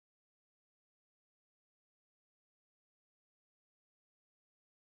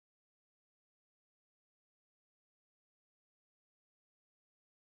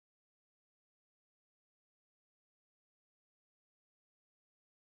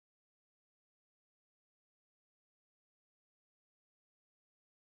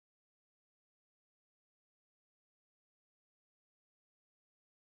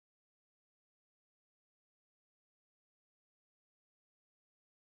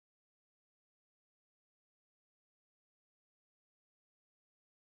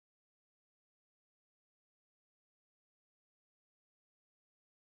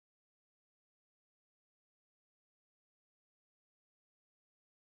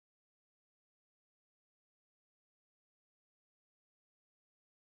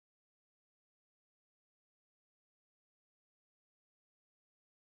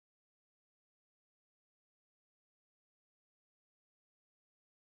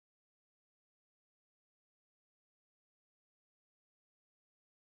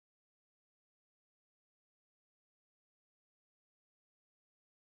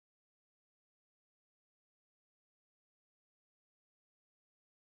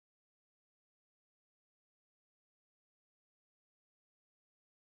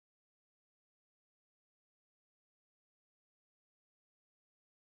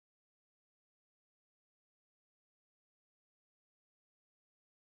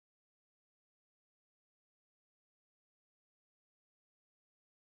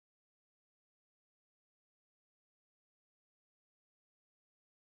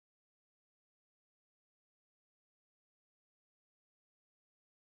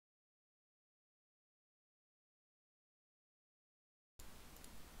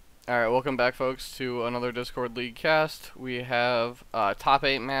Alright, welcome back folks to another Discord League cast. We have a top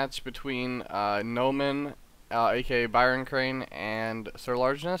 8 match between Nomen, aka Byron Crane, and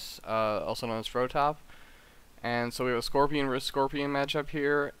SirLargeness, also known as Frotop. And so we have a Scorpion vs Scorpion matchup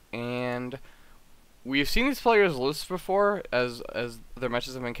here, and we've seen these players lose before as their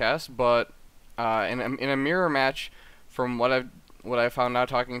matches have been cast, but in a mirror match, from what I found out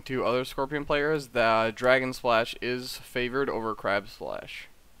talking to other Scorpion players, the Dragon Splash is favored over Crab Splash.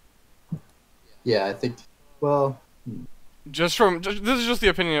 Yeah, I think. Well, This is just the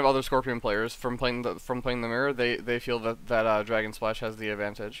opinion of other Scorpion players from playing the mirror. They feel that Dragon Splash has the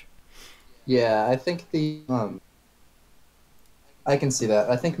advantage. yeah, I think I can see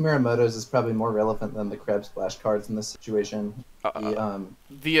that. I think Miramoto's is probably more relevant than the Crab Splash cards in this situation. Uh,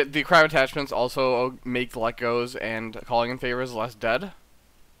 The the crab attachments also make let goes and calling in favors less dead.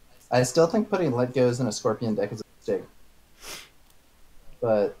 I still think putting Let Goes in a Scorpion deck is a mistake,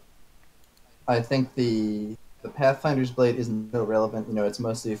 but I think the Pathfinder's Blade isn't so relevant. You know, it's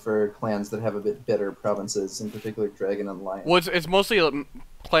mostly for clans that have a bit better provinces, in particular Dragon and Lion. Well, it's mostly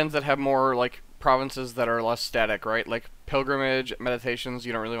clans that have more like provinces that are less static, right? Like Pilgrimage, Meditations.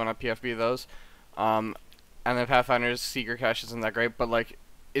 You don't really want to PFB those. And then Pathfinder's Secret Cache isn't that great, but like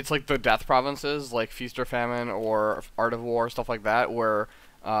it's like the death provinces, like Feast or Famine or Art of War, stuff like that, where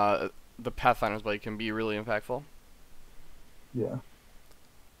the Pathfinder's Blade can be really impactful. Yeah.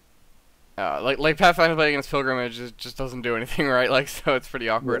 Like Pathfinder's Blade against Pilgrimage just doesn't do anything, right? Like, so it's pretty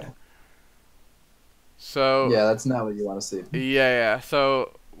awkward. Yeah. So Yeah, that's not what you want to see. yeah.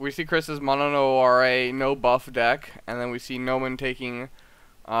 So we see Chris's Mono no RA no buff deck, and then we see Nomen taking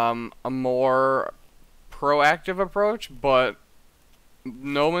a more proactive approach, but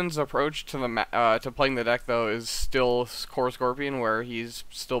Nomen's approach to to playing the deck though is still core Scorpion, where he's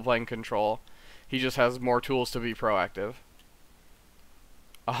still playing control. He just has more tools to be proactive.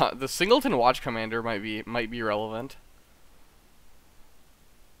 The Singleton Watch Commander might be relevant.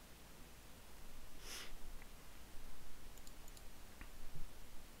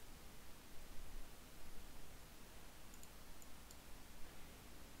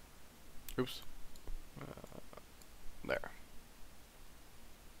 Oops. There.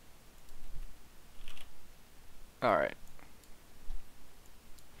 Alright.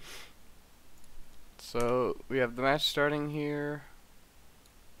 So, we have the match starting here.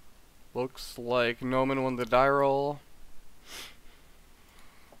 Looks like Nomen won the die roll.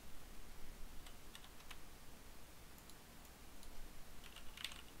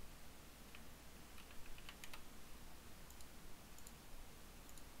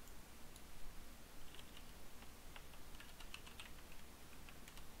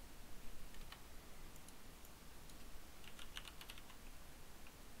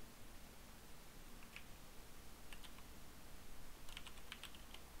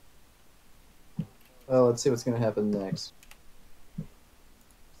 Well, let's see what's going to happen next.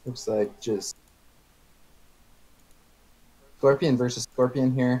 Looks like just Scorpion versus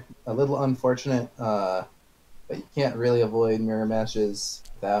Scorpion here. A little unfortunate, but you can't really avoid mirror matches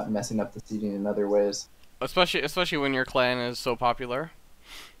without messing up the seeding in other ways. Especially when your clan is so popular.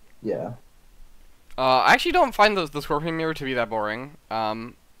 Yeah. I actually don't find the Scorpion mirror to be that boring.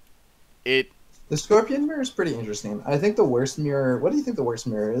 The Scorpion mirror is pretty interesting. I think the worst mirror. What do you think the worst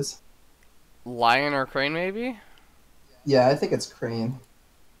mirror is? Lion or Crane maybe? Yeah, I think it's Crane.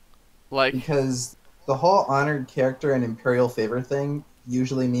 Like, Because the whole honored character and imperial favor thing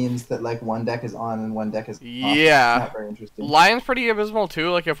usually means that like one deck is on and one deck is off. yeah. It's not very interesting. Lion's pretty abysmal too,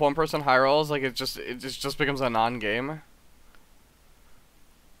 like if one person high rolls, like it just becomes a non-game.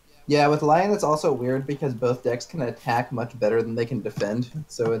 Yeah, with Lion it's also weird because both decks can attack much better than they can defend.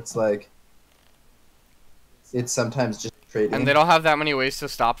 So it's like it's sometimes just trading. And they don't have that many ways to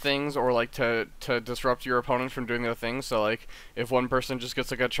stop things or like to disrupt your opponent from doing their thing. So like if one person just gets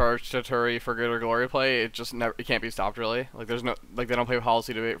like a charge to Turi for good or glory play, it just never, it can't be stopped really. Like there's no, like they don't play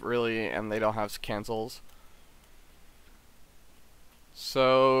policy debate really, and they don't have cancels.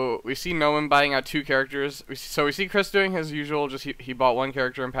 So we see Nomen buying out two characters. We see Chris doing his usual, just he bought one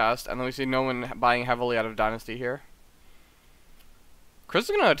character and passed, and then we see Nomen buying heavily out of Dynasty here. Chris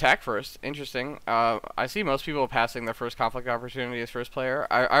is going to attack first. Interesting. I see most people passing their first conflict opportunity as first player.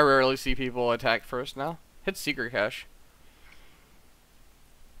 I rarely see people attack first now. Hit Secret Cache.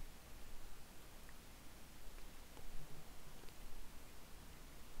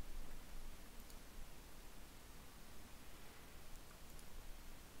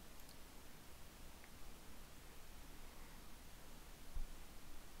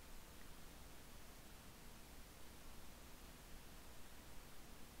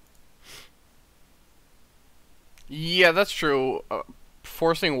 Yeah, that's true.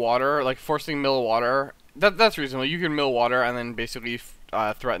 forcing water, like forcing mill water, that's reasonable. You can mill water and then basically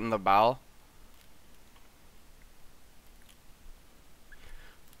threaten the bow.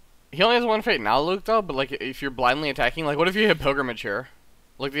 He only has one fate now, Luke, though. But like, if you're blindly attacking, like, what if you hit pilgrimage here?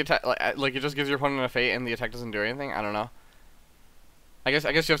 Like the attack, like it just gives your opponent a fate and the attack doesn't do anything. I don't know. I guess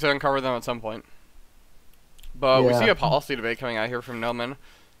you have to uncover them at some point. But we see a policy debate coming out here from Nomen.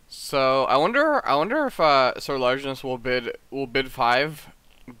 So I wonder if SirLargeness will bid 5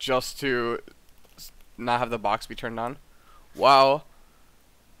 just to not have the box be turned on. Wow.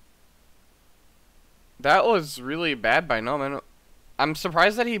 That was really bad by Nomen. I'm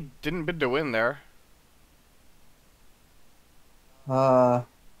surprised that he didn't bid to win there. I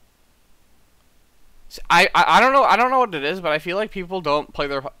don't know what it is, but I feel like people don't play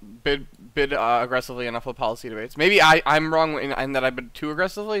their bid aggressively enough with policy debates. Maybe I'm wrong in that I bid too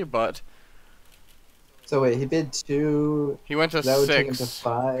aggressively, but. So wait, he bid 2. He went to 6. That would take him to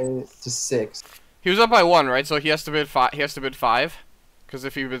 5 to 6. He was up by 1, right? So he has to bid 5. He has to bid 5, because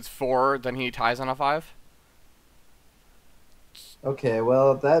if he bids 4, then he ties on a 5. Okay,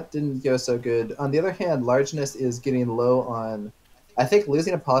 well that didn't go so good. On the other hand, largeness is getting low on. I think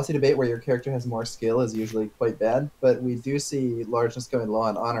losing a policy debate where your character has more skill is usually quite bad, but we do see largeness going low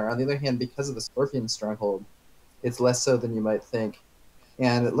on honor. On the other hand, because of the Scorpion stronghold, it's less so than you might think.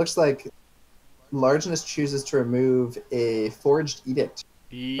 And it looks like largeness chooses to remove a forged edict.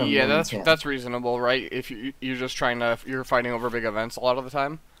 Yeah, that's reasonable, right? If you're just you're fighting over big events a lot of the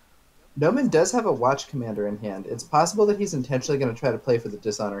time. Nomen does have a watch commander in hand. It's possible that he's intentionally going to try to play for the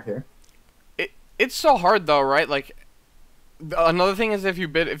dishonor here. It's so hard though, right? Like. Another thing is if you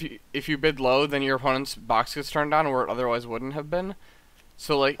bid low, then your opponent's box gets turned on where it otherwise wouldn't have been.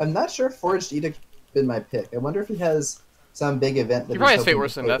 So like I'm not sure if Forged Edict been my pick. I wonder if he has some big event that he probably has Fate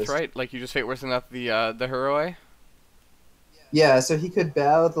Worse Than Death, right? Like you just Fate Worse Than Death the Heroi? Yeah, so he could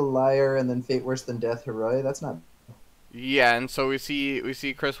bow the Liar and then Fate Worse Than Death Heroi. That's not. Yeah, and so we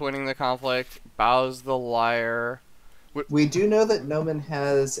see Chris winning the conflict, bows the Liar. We do know that Nomen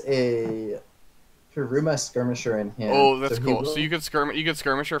has a Kuruma Skirmisher in hand. Oh, that's cool. So you could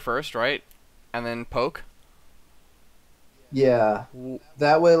Skirmisher first, right? And then poke? Yeah.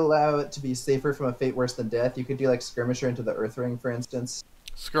 That would allow it to be safer from a Fate Worse Than Death. You could do like Skirmisher into the Earth Ring, for instance.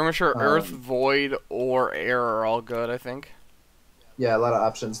 Skirmisher, Earth, Void, or Air are all good, I think. Yeah, a lot of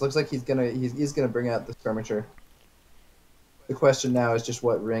options. Looks like he's gonna bring out the Skirmisher. The question now is just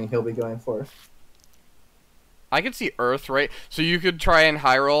what ring he'll be going for. I could see Earth, right? So you could try and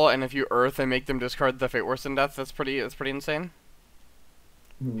high roll, and if you Earth and make them discard the Fate Worse Than Death, that's pretty insane.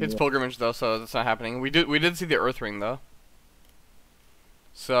 Hits Pilgrimage though, so that's not happening. We did see the Earth Ring though.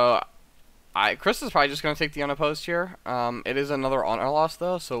 So, Chris is probably just gonna take the unopposed here. It is another honor loss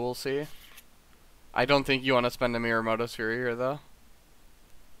though, so we'll see. I don't think you want to spend a Miyamoto Fury here though.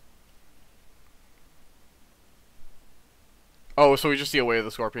 Oh, so we just see a Way of the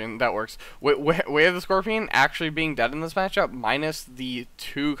Scorpion. That works. Way of the Scorpion actually being dead in this matchup, minus the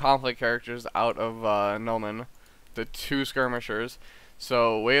 2 conflict characters out of Nomen, the 2 skirmishers.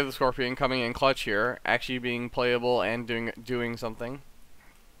 So Way of the Scorpion coming in clutch here, actually being playable and doing something.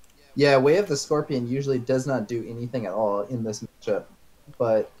 Yeah, Way of the Scorpion usually does not do anything at all in this matchup,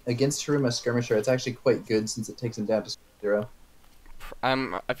 but against Hiruma Skirmisher, it's actually quite good since it takes him down to 0.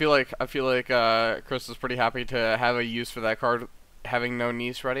 I feel like Chris is pretty happy to have a use for that card, having no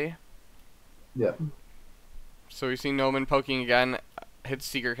Niece ready. Yep. So we see Nomen poking again, hits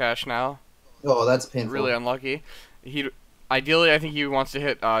Seeker Cash now. Oh, that's painful. Really unlucky. Ideally, I think he wants to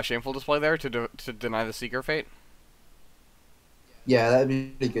hit Shameful Display there to deny the Seeker Fate. Yeah, that'd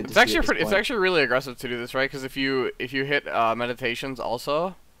be pretty good. It's actually really aggressive to do this, right? Because if you hit Meditations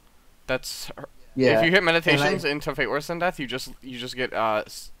also, that's. Yeah, if you hit Meditations into Fate Worse Than Death, you just get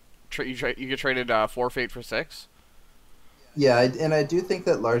you get traded 4 Fate for 6. Yeah, and I do think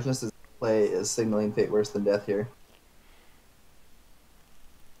that largeness' play is signaling Fate Worse Than Death here.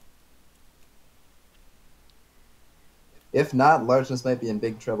 If not, largeness might be in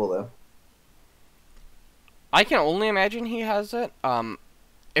big trouble though. I can only imagine he has it,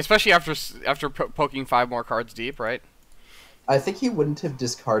 especially after poking 5 more cards deep, right? I think he wouldn't have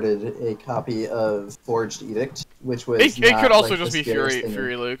discarded a copy of Forged Edict, which was it could also just be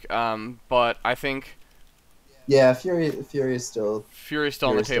Fury Luke, but I think yeah, Fury is still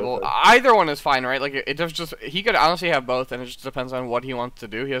on the table. Either one is fine, right? Like it just he could honestly have both, and it just depends on what he wants to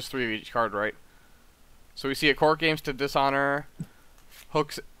do. He has 3 of each card, right? So we see a Court Games to Dishonor.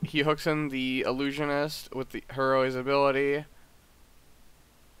 He hooks in the Illusionist with the Heroi's ability.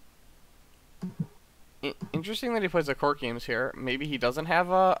 Interesting that he plays a Court Games here. Maybe he doesn't have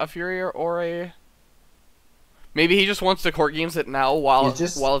a Fury or a. Maybe he just wants to court games it now He's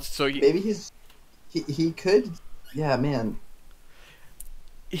just while it's so. maybe he could. Yeah, man.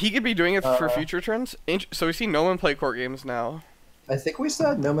 He could be doing it for Uh, future trends. So we see Nomen play court games now. I think we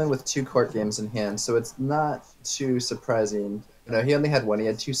saw Nomen with 2 court games in hand, so it's not too surprising. No, he only had one. He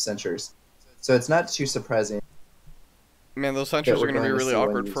had 2 censures, so it's not too surprising. Man, those That centers are we're going to be going to really see one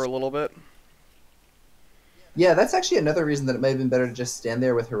awkward for a used. little bit. Yeah, that's actually another reason that it might have been better to just stand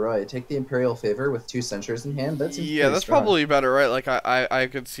there with Heroi. Take the Imperial Favor with 2 censures in hand. That seems Yeah, pretty that's strong. probably better, right? Like I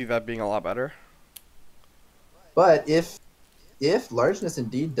could see that being a lot better. But if Largeness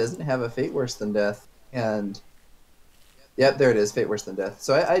indeed doesn't have a Fate Worse Than Death, and yep, there it is, Fate Worse Than Death.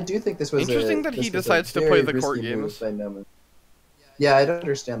 So I do think this was Interesting that he decides to play the court games. by Nomen. Yeah, I don't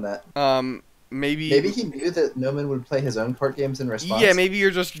understand that. Maybe he knew that Nomen would play his own court games in response. Yeah, maybe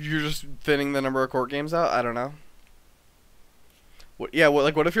you're just thinning the number of court games out. I don't know. What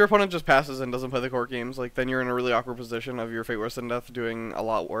if your opponent just passes and doesn't play the court games? Like, then you're in a really awkward position of your Fate Worse Than Death doing a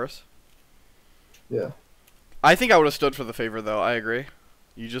lot worse. Yeah. I think I would have stood for the favor though. I agree.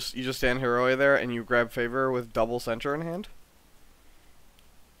 You just stand Heroi there and you grab favor with double center in hand.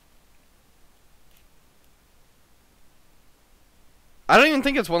 I don't even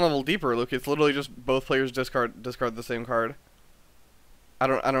think it's one level deeper, Luke. It's literally just both players discard the same card. I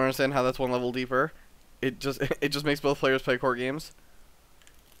don't understand how that's one level deeper. It just makes both players play court games.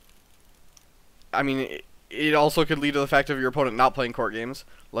 I mean, it also could lead to the fact of your opponent not playing court games.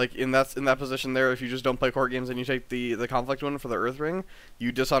 Like in that position there, if you just don't play court games and you take the conflict one for the Earth Ring,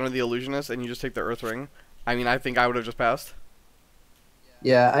 you dishonor the Illusionist and you just take the Earth Ring. I mean, I think I would have just passed.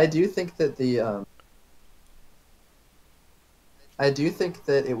 Yeah, I do think that it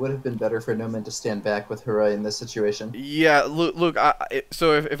would have been better for Nomen to stand back with Heroi in this situation. Yeah, Luke.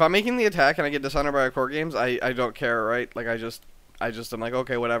 So if I'm making the attack and I get dishonored by a court games, I don't care, right? Like I just am like,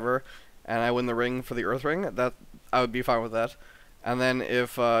 okay, whatever, and I win the ring for the Earth Ring. That I would be fine with that. And then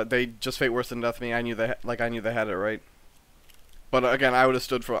if they just Fate Worse Than Death me, I knew they had it, right? But again, I would have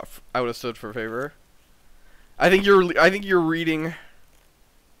stood for favor. I think you're reading.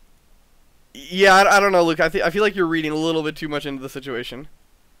 Yeah, I don't know, Luke. I feel like you're reading a little bit too much into the situation.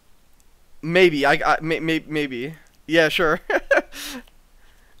 Maybe maybe. Yeah, sure.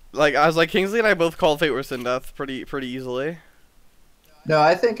 Like I was like Kingsley and I both called Fate Worse Than Death pretty easily. No,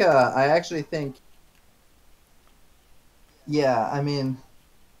 I think I actually think. Yeah, I mean,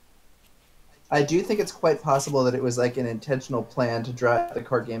 I do think it's quite possible that it was like an intentional plan to draw the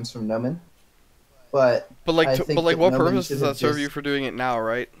card games from Nomen. But I think that what Nomen purpose should does have that serve just- you for doing it now,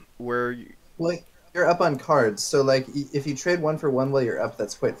 right? Where you... Like you're up on cards, so like if you trade 1 for 1 while you're up,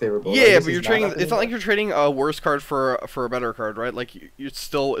 that's quite favorable. Yeah, I guess but you're he's trading. up It's not like anymore. you're trading a worse card for a better card, right? Like it's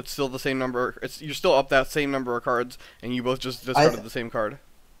still the same number. You're still up that same number of cards, and you both just discarded the same card.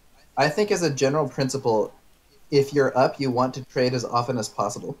 I think as a general principle, if you're up, you want to trade as often as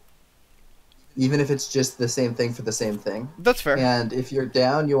possible, even if it's just the same thing for the same thing. That's fair. And if you're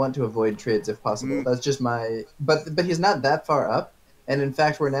down, you want to avoid trades if possible. That's just my. But he's not that far up, and in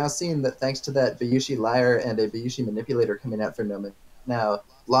fact, we're now seeing that thanks to that Bayushi Liar and a Bayushi Manipulator coming out for Nomen, now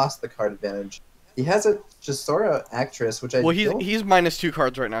lost the card advantage. He has a Chisora Actress, which I Well, don't... he's -2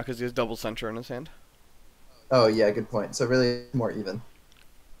 cards right now because he has double center in his hand. Oh yeah, good point. So really more even.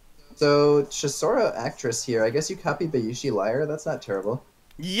 So Chisora Actress here. I guess you copy Bayushi Liar. That's not terrible.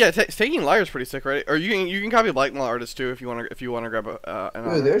 Yeah, taking Liar is pretty sick, right? Or you can copy Blackmail Artist too if you want to grab an Ooh,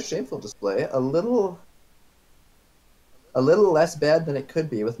 honor. there's Shameful Display. A little less bad than it could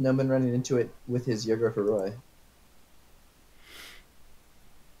be with Nomen running into it with his Yoga Heroi.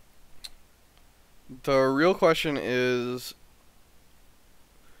 The real question is.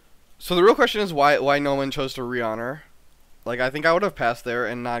 So the real question is why Nomen chose to re-honor. Like I think I would have passed there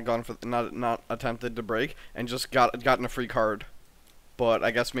and not gone for not attempted to break and just gotten a free card. But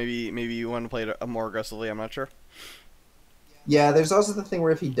I guess maybe you want to play it more aggressively. I'm not sure. Yeah, there's also the thing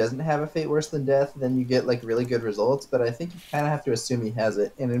where if he doesn't have a Fate Worse Than Death, then you get like really good results. But I think you kind of have to assume he has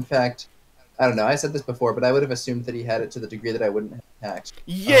it. And in fact, I don't know. I said this before, but I would have assumed that he had it to the degree that I wouldn't have attacked.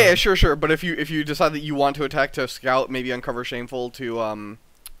 Yeah, sure. But if you decide that you want to attack to scout, maybe uncover Shameful to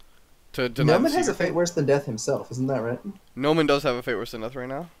deny Nomen has a Fate Worse Than Death himself, isn't that right? Nomen does have a Fate Worse Than Death right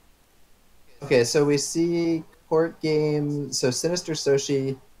now. Okay, so we see court game. So Sinister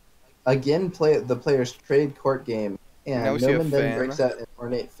Soshi again the players trade court game, and Now we see a Nomen then fan. breaks out an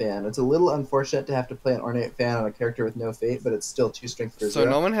Ornate Fan. It's a little unfortunate to have to play an Ornate Fan on a character with no fate, but it's still 2 strength for So 0.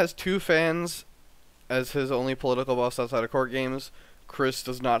 Nomen has 2 fans as his only political buffs outside of court games. Chris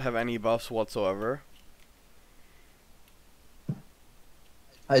does not have any buffs whatsoever.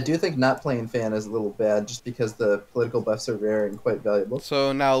 I do think not playing Fan is a little bad, just because the political buffs are rare and quite valuable.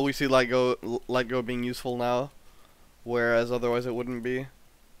 So now we see Let Go being useful now. whereas otherwise it wouldn't be.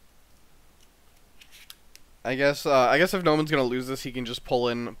 I guess if Nomen's gonna lose this, he can just pull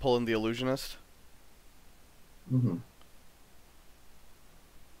in the illusionist. Mm-hmm.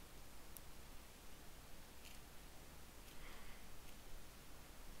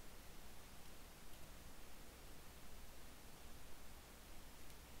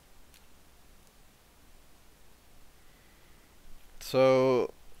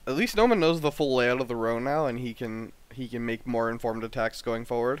 So at least Nomen knows the full layout of the row now, and he can make more informed attacks going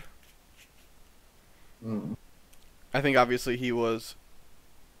forward. Mm. I think obviously he was.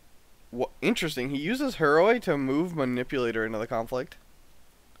 Interesting. He uses Heroi to move Manipulator into the conflict.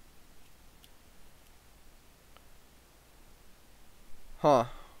 Huh.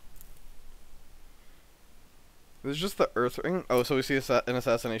 This is just the Earth Ring. Oh, so we see an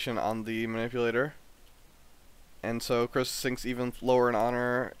assassination on the Manipulator. And so Chris sinks even lower in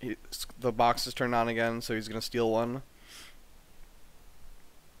honor. The box is turned on again, so he's going to steal one.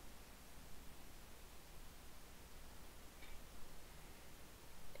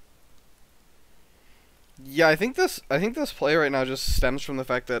 Yeah, I think this play right now just stems from the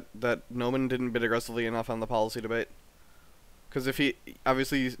fact that Nomen didn't bid aggressively enough on the policy debate. Because if he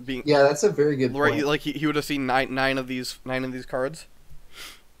obviously being Yeah, that's a very good point. Right, like he would have seen nine of these cards,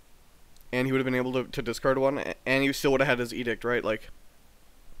 and he would have been able to discard one, and he still would have had his edict, right? Like.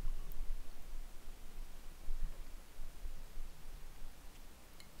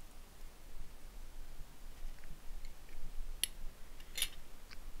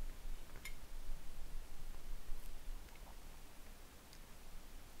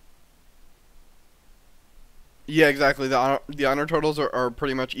 Yeah, exactly. The honor totals are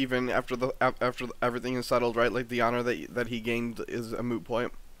pretty much even after everything is settled, right? Like the honor that he gained is a moot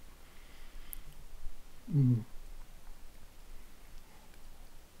point. Mm-hmm.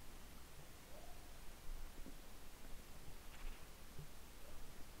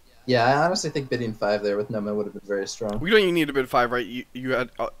 Yeah, I honestly think bidding 5 there with Nomen would have been very strong. We don't even need to bid 5, right? You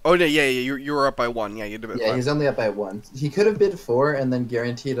had oh yeah you were up by 1. Yeah, you had to bid 5. Yeah, he's only up by 1. He could have bid 4 and then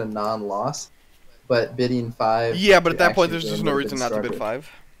guaranteed a non-loss, but bidding 5. Yeah, but at that point, there's just no reason not to bid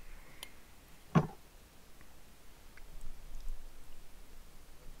 5.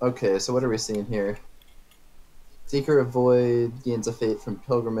 Okay, so what are we seeing here? Seeker of Void gains a fate from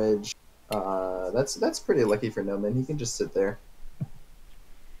Pilgrimage. That's pretty lucky for Nomen. He can just sit there.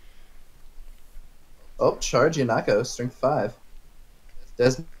 Oh, charge Yanako, strength 5.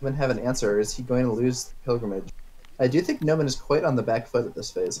 Does Nomen have an answer, or is he going to lose Pilgrimage? I do think Nomen is quite on the back foot at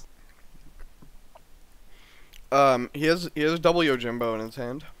this phase. He has double Yojimbo in his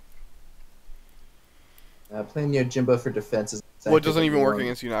hand. Playing Yojimbo for defense is well, it doesn't even work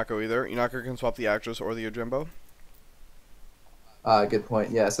against Yunako either. Yunako can swap the actress or the Yojimbo. Good point.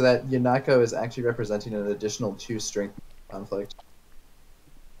 Yeah, so that Yunako is actually representing an additional 2 strength conflict.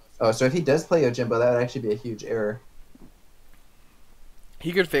 Oh, so if he does play Yojimbo, that would actually be a huge error.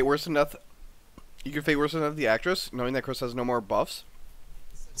 He could Fate Worsen Death. You could Fate Worsen Death the actress, knowing that Chris has no more buffs.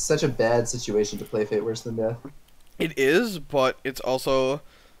 It's such a bad situation to play Fate Worse Than Death. It is, but it's also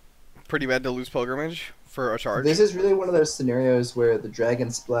pretty bad to lose Pilgrimage for a charge. This is really one of those scenarios where the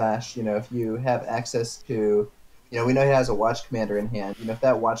Dragon Splash, if you have access to, we know he has a Watch Commander in hand. If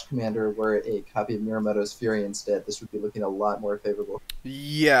that Watch Commander were a copy of Muramoto's Fury instead, this would be looking a lot more favorable.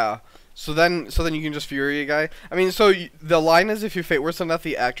 Yeah. So then you can just Fury a guy. I mean, so the line is if you Fate Worsen Death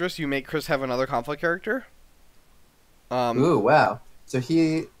the actress, you make Chris have another conflict character. Ooh, wow. So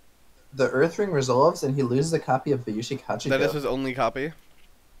the Earth Ring resolves and he loses a copy of Bayushi Kachiko. That is his only copy.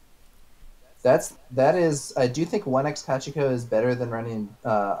 That is, I do think 1x Kachiko is better than running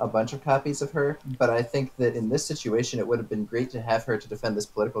a bunch of copies of her, but I think that in this situation it would have been great to have her to defend this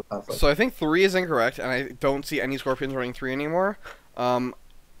political conflict. So I think 3 is incorrect, and I don't see any Scorpions running 3 anymore.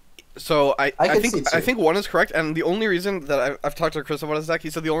 So I think 1 is correct, and the only reason that I've talked to Chris about his deck,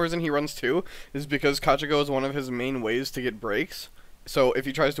 he said the only reason he runs 2 is because Kachiko is one of his main ways to get breaks. So if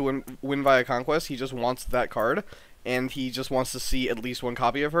he tries to win via Conquest, he just wants that card, and he just wants to see at least 1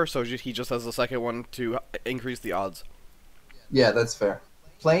 copy of her, so he just has the second one to increase the odds. Yeah, that's fair.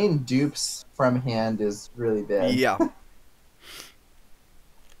 Playing dupes from hand is really bad. Yeah.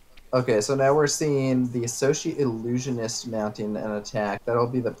 Okay, so now we're seeing the Associate Illusionist mounting an attack. That'll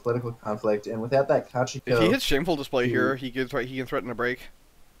be the political conflict, and without that Kachiko... If he hits Shameful Display here, he can threaten a break.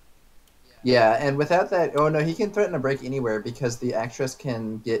 Yeah, and without that... Oh, no, he can threaten a break anywhere because the actress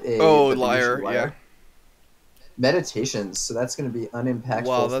can get a... Oh, liar, yeah. Meditations, so that's going to be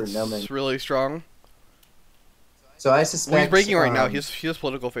unimpactful for Nomen. That's really strong. So I suspect... Well, he's breaking right now. He has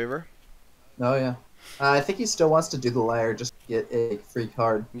political favor. Oh, yeah. I think he still wants to do the liar just to get a free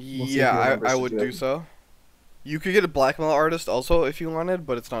card. Yeah, I would do so. You could get a blackmail artist also if you wanted,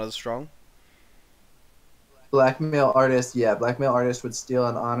 but it's not as strong. Blackmail artist, yeah, blackmail artist would steal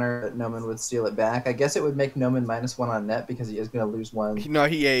an honor, but Nomen would steal it back. I guess it would make Nomen -1 on net because he is going to lose one. No,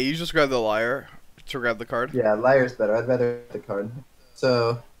 yeah, you just grab the liar to grab the card. Yeah, liar's better. I'd rather the card.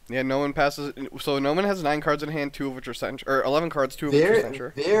 So yeah, Nomen passes. So Nomen has 9 cards in hand, 2 of which are censure, or 11 cards, 2 of which are very,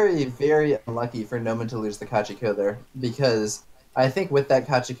 censure. very, very unlucky for Nomen to lose the Kachiko there because I think with that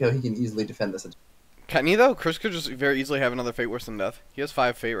Kachiko he can easily defend this. Can he though? Chris could just very easily have another Fate worse than death. He has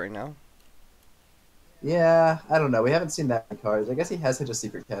 5 Fate right now. Yeah, I don't know. We haven't seen that many cards. I guess he has such a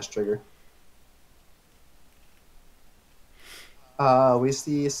secret cash trigger. We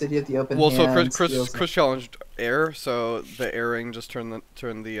see City at the open Well, hand. so Chris challenged air, so the air ring just turned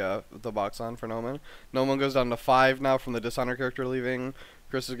the box on for Nomen. Nomen goes down to 5 now from the dishonor character leaving.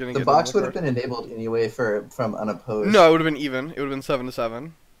 Chris is gonna The get box would have been enabled anyway from unopposed. No, it would have been even. It would have been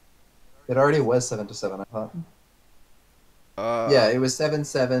 7-7. It already was 7-7. I thought. Yeah, it was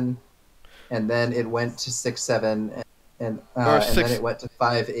 7-7, and then it went to 6-7, and then it went to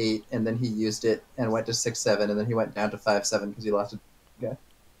 5-8, and then he used it and went to 6-7, and then he went down to 5-7 because he lost it. Okay.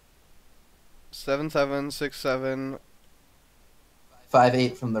 7-7, 6-7.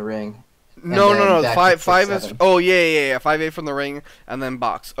 5-8 from the ring. No. 5 is. Oh yeah. 5-8 from the ring, and then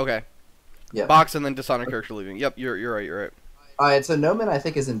box. Okay. Yeah. Box and then dishonor character leaving. Yep, you're right. All right, so Nomen I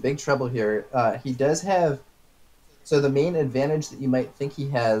think is in big trouble here. He does have. So the main advantage that you might think he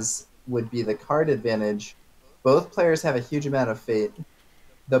has would be the card advantage. Both players have a huge amount of fate.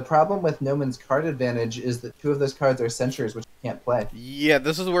 The problem with Nomen's card advantage is that 2 of those cards are censures, which you can't play. Yeah,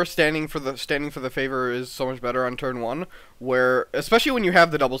 this is where standing for the favor is so much better on turn 1, where especially when you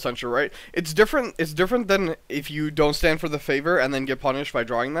have the double censure, right? It's different than if you don't stand for the favor and then get punished by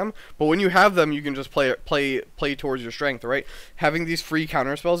drawing them. But when you have them, you can just play towards your strength, right? Having these free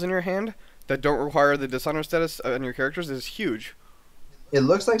counter spells in your hand that don't require the dishonor status on your characters is huge. It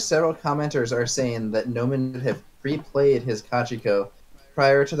looks like several commenters are saying that Nomen would have pre-played his Kachiko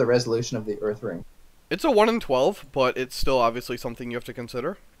prior to the resolution of the Earth Ring. It's a 1 in 12, but it's still obviously something you have to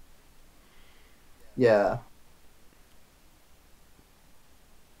consider. Yeah.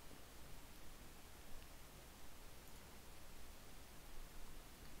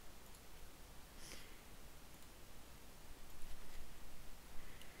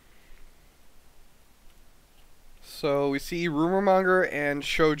 So we see Rumormonger and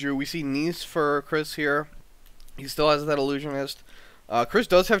Shoju. We see Nice for Chris here. He still has that Illusionist. Chris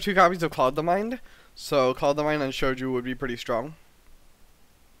does have 2 copies of Cloud the Mind, so Cloud the Mind and Shoju would be pretty strong.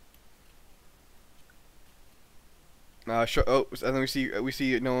 And then we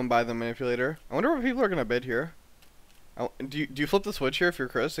see Nomen buy the Manipulator. I wonder what people are gonna bid here. Do you flip the switch here if you're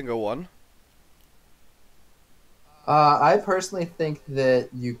Chris and go 1? I personally think that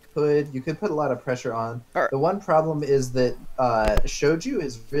you could put a lot of pressure on. Right. The one problem is that Shoju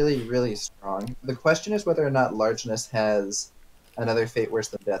is really, really strong. The question is whether or not Largeness has another fate worse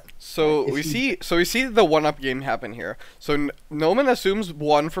than death. So we see the 1-up game happen here. So Nomen assumes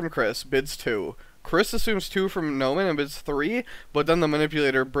 1 from Chris, bids 2. Chris assumes 2 from Nomen and bids 3, but then the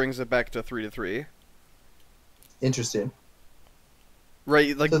Manipulator brings it back to 3-3. Interesting.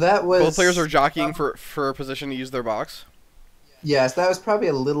 Right, like so that was, both players are jockeying for a position to use their box. Yes, that was probably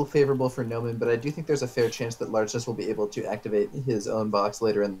a little favorable for Nomen, but I do think there's a fair chance that Largeness will be able to activate his own box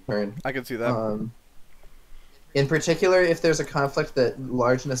later in the turn. I can see that. In particular, if there's a conflict that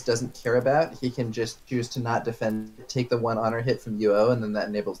Largeness doesn't care about, he can just choose to not defend, take the 1 honor hit from UO, and then that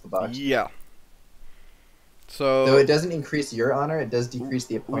enables the box. Yeah. So though it doesn't increase your honor, it does decrease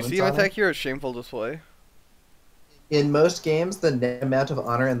the opponent's honor. We see an attack here at Shameful Display. In most games, the net amount of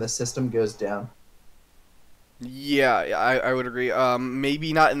honor in the system goes down. Yeah, I would agree.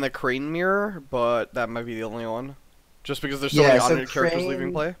 Maybe not in the Crane Mirror, but that might be the only one. Just because there's so many honored characters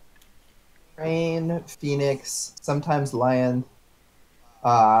leaving play. Crane, Phoenix, sometimes Lion,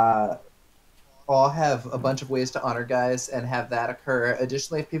 all have a bunch of ways to honor guys and have that occur.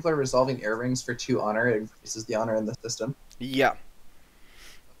 Additionally, if people are resolving air rings for 2 honor, it increases the honor in the system. Yeah.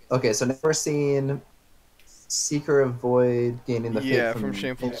 Okay, so now we're seeing Seeker of Void gaining the fate from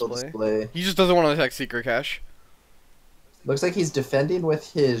Shameful Display. He just doesn't want to attack Seeker Cash. Looks like he's defending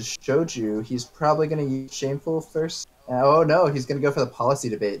with his Shoju. He's probably going to use Shameful first. Oh no, he's going to go for the policy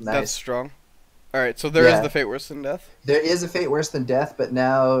debate. Nice. That's strong. Alright, so there is the fate worse than death. There is a fate worse than death, but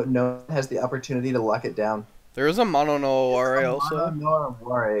now no one has the opportunity to lock it down. There is a Mono no Ware also. Mono no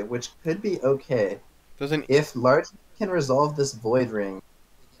Ware, which could be okay. If Large can resolve this Void Ring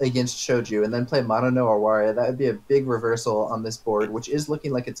against Shoju and then play Mono no Ware, that would be a big reversal on this board, which is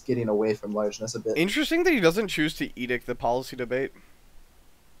looking like it's getting away from Largeness a bit. Interesting that he doesn't choose to edict the policy debate.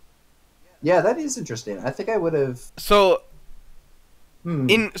 Yeah, that is interesting. I think I would have. So Hmm.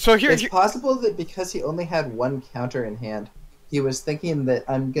 here, It's possible that because he only had one counter in hand, he was thinking that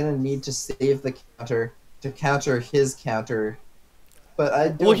I'm gonna need to save the counter to counter his counter, but I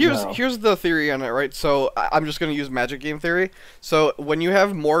well, don't know. here's the theory on it, right? So I'm just gonna use magic game theory. So when you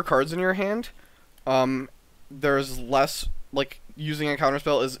have more cards in your hand, um, there's less, like, using a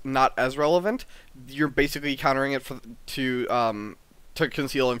counterspell is not as relevant. You're basically countering it to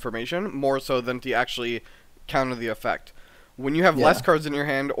conceal information more so than to actually counter the effect. When you have less Yeah. cards in your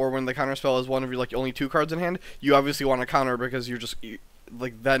hand, or when the counterspell is one of your, like, only two cards in hand, you obviously want to counter because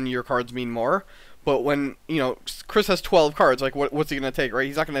like, then your cards mean more. But when, Chris has 12 cards, like, what's he gonna take, right?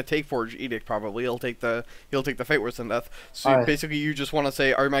 He's not gonna take Forge Edict probably. He'll take the Fate Worse Than Death. All So right. basically, you just want to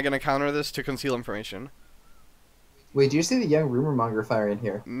say, am I gonna counter this to conceal information? Wait, do you see the young rumor monger fire in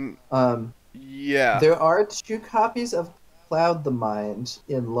here? Mm, Um, yeah. there are two copies of Cloud the Mind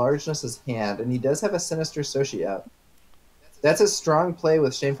in Largeness's hand, and he does have a Sinister Soshi out. That's a strong play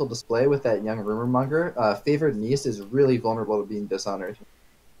with Shameful Display with that young rumor monger. Favored Niece is really vulnerable to being dishonored.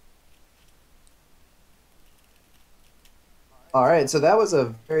 All right, so that was a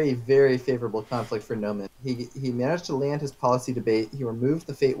very, very favorable conflict for Nomen. He managed to land his policy debate. He removed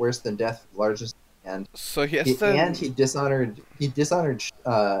the Fate Worse Than Death largest hand, So he has and to. he dishonored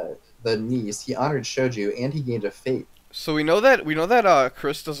the niece. He honored Shoju, and he gained a fate. So we know that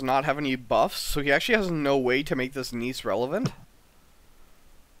Chris does not have any buffs, so he actually has no way to make this niece relevant.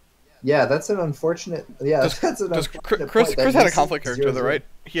 Yeah, that's an unfortunate. Yeah, Does that's an does unfortunate Chris point. That Chris had a niece is conflict character zero though, zero. right?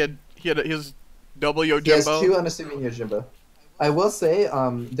 He had his double He has Yojimbo two unassuming Yojimbo. I will say,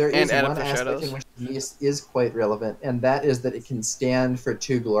 there and is add up one the aspect in shadows. which the niece is quite relevant, and that is that it can stand for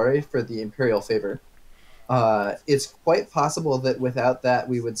two glory for the Imperial favor. It's quite possible that without that,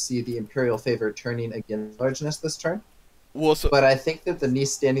 we would see the Imperial favor turning against Largeness this turn. Well, so But I think that the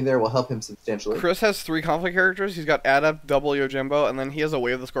niece standing there will help him substantially. Chris has three conflict characters. He's got add up, double Yojimbo, and then he has a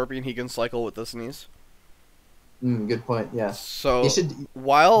Way of the Scorpion he can cycle with this niece. Good point. Yeah, he So should he should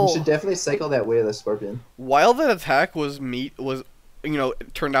while definitely cycle that way of the Scorpion. while that attack was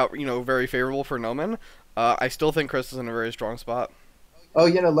turned out very favorable for Nomen, I still think Chris is in a very strong spot. Oh,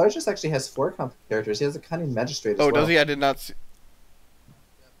 Largeness actually has four conflict characters. He has a Cunning Magistrate as Oh, does well. he? I did not see.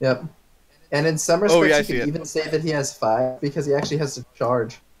 Yep. And in some Oh yeah, respects, I you see could it. even say that he has five because he actually has to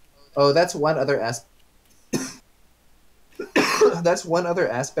charge. Oh, that's one other aspect. That's one other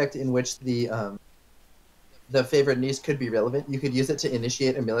aspect in which the favorite niece could be relevant. You could use it to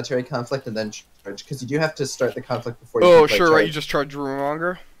initiate a military conflict and then charge because you do have to start the conflict before you can Oh play sure, right. You charge. just charge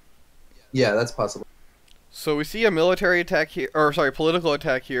Rumonger. Yeah, that's possible. So we see a military attack here, or sorry, political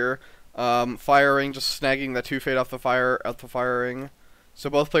attack here. Firing, just snagging the two fade off the firing. So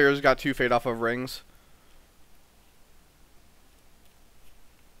both players got two fade off of rings.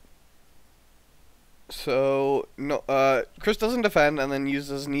 So no, Chris doesn't defend and then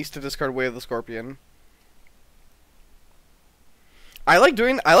uses Niece to discard Way of the Scorpion. I like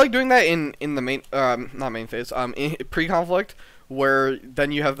doing that in the main not main phase in pre-conflict, where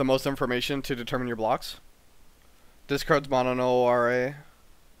then you have the most information to determine your blocks. Discards mono no RA.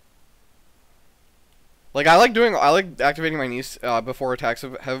 Like I like activating my Niece before attacks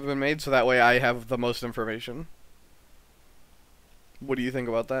have been made, so that way I have the most information. What do you think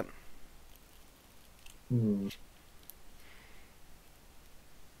about that? Hmm.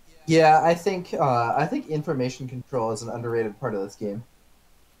 Yeah, I think information control is an underrated part of this game.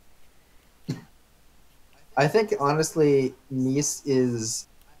 I think honestly, Nice is.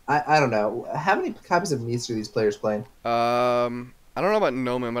 I don't know how many copies of Nice are these players playing. I don't know about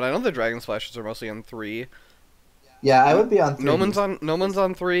Nomen, but I know the Dragon Splashes are mostly on 3. Yeah, I would be on three Nomen's Nice. Nomen's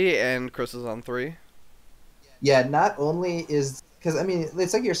on 3 and Chris is on 3. Yeah, not only is because I mean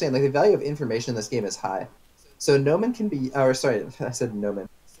it's like you're saying, like the value of information in this game is high. So Nomen can be, or sorry, I said Nomen.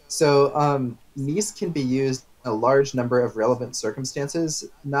 So Nice can be used in a large number of relevant circumstances,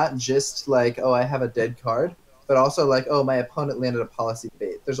 not just like, oh, I have a dead card, but also like, oh, my opponent landed a policy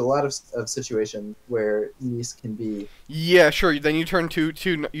debate. There's a lot of situations where Nice can be. Yeah, sure. Then you turn two.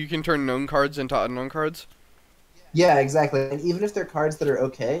 You can turn known cards into unknown cards. Yeah, exactly. And even if they're cards that are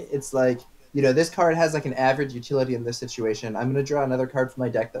okay, it's like, this card has like an average utility in this situation. I'm going to draw another card from my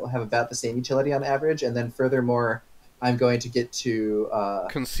deck that will have about the same utility on average. And then furthermore, I'm going to get to,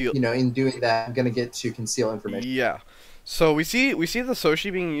 Conceal. in doing that, I'm going to get to conceal information. Yeah. So we see the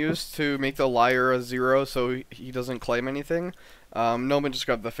Soshi being used to make the liar a 0, so he doesn't claim anything. Nomen just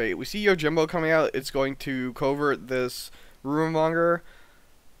grabbed the fate. We see Yojimbo coming out. It's going to covert this Rumormonger.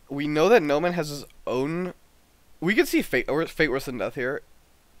 We know that Nomen has his own. We could see fate Worse Than Death here.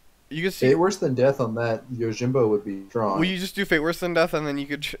 You can Fate see. Worse Than Death on that Yojimbo would be Will strong. you just do Fate Worse Than Death, and then you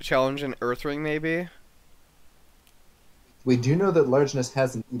could challenge an Earth Ring, maybe? We do know that Largeness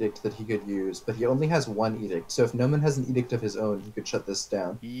has an edict that he could use, but he only has one edict. So if Nomen has an edict of his own, he could shut this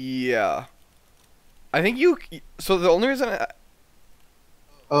down. Yeah. I think you. So the only reason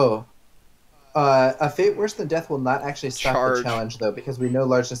Oh, a Fate Worse Than Death will not actually stop the charge. challenge though, because we know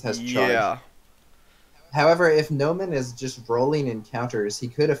Largeness has charge. Yeah. However, if Nomen is just rolling in counters, he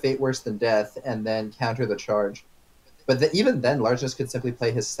could have Fate Worse Than Death and then counter the charge. But even then, Largeness could simply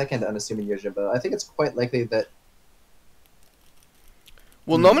play his second unassuming Yojimbo. I think it's quite likely that.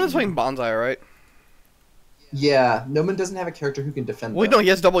 Well, Nomen is playing Bonsai, right? Yeah, Nomen doesn't have a character who can defend. Wait, Though. no, he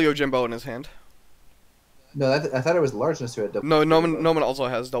has double Yojimbo in his hand. No, I thought it was Largeness who had double. No, Nomen, Yojimbo. Nomen also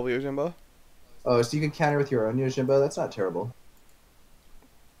has double Yojimbo. Oh, so you can counter with your own Yojimbo? That's not terrible.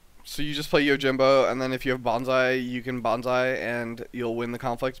 So you just play Yojimbo, and then if you have Bonsai, you can Bonsai, and you'll win the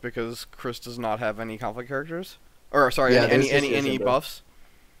conflict because Chris does not have any conflict characters. Or sorry, Yeah, any buffs.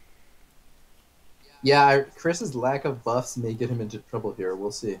 Yeah, Chris's lack of buffs may get him into trouble here.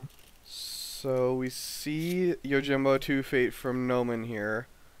 We'll see. So we see Yojimbo 2 Fate from Nomen here.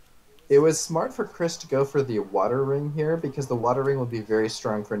 It was smart for Chris to go for the Water Ring here because the Water Ring will be very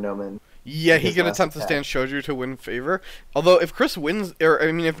strong for Nomen. Yeah, he His can last attempt to attack. stand Shoju to win favor. Although if Chris wins, or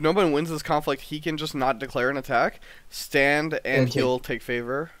I mean, if Nomen wins this conflict, he can just not declare an attack, stand, and he'll take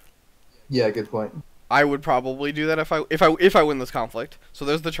favor. Yeah, good point. I would probably do that if I win this conflict. So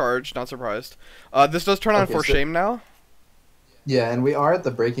there's the charge. Not surprised. This does turn on Okay, for so- shame now. Yeah, and we are at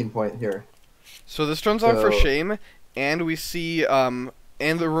the breaking point here. So this turns on for So- shame, and we see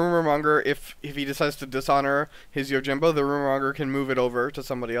and the rumor monger, if he decides to dishonor his Yojimbo, the rumor monger can move it over to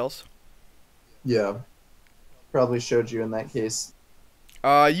somebody else. Yeah, probably showed you in that case.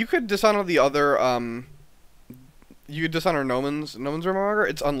 You could dishonor the other you could dishonor Nomen's rumor monger.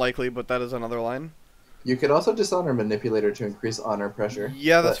 It's unlikely, but that is another line. You could also dishonor Manipulator to increase honor pressure.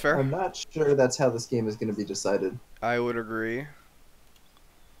 Yeah, that's but fair. I'm not sure that's how this game is going to be decided. I would agree.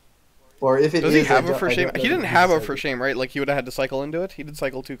 Or if it Does is, he have I a don't- for I shame? don't know He that didn't have a decided. for shame, right? Like he would have had to cycle into it. He did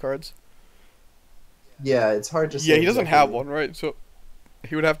cycle 2 cards. Yeah, it's hard to say. Yeah, he doesn't have exactly. one, right? So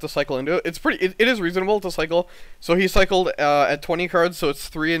he would have to cycle into it. It's pretty. It is reasonable to cycle. So he cycled at 20 cards, so it's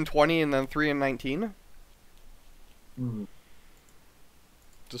 3 and 20, and then 3 and 19. Hmm.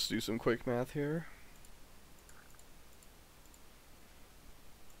 Just do some quick math here.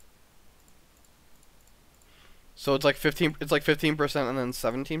 So it's like 15. It's like 15% and then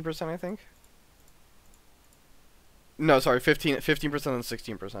 17%, I think. No, sorry, 15% and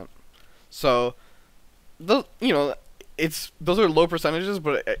 16%. So, those those are low percentages,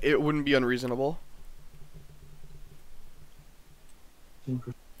 but it wouldn't be unreasonable.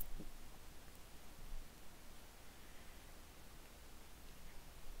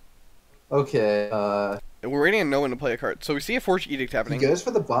 Okay, We're waiting on no one to play a card. So we see a Forged Edict he happening. goes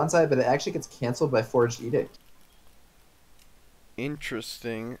for the Bonsai, but it actually gets canceled by Forged Edict.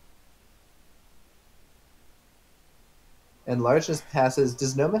 Interesting. And Largeness passes.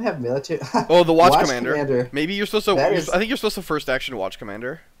 Does Nomen have military? Oh, the Watch Commander. Maybe you're supposed to. That is- I think you're supposed to first action Watch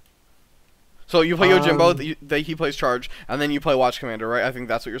Commander. So you play Yojimbo, he plays Charge, and then you play Watch Commander, right? I think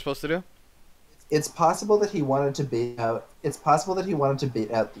that's what you're supposed to do. It's possible that he wanted to bait out. It's possible that he wanted to bait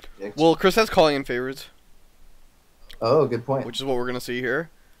out the edict. Well, Chris has Calling in Favors, Oh, good point. which is what we're gonna see here,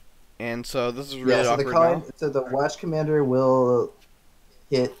 and so this is really Yeah, so awkward now. so the Watch Commander will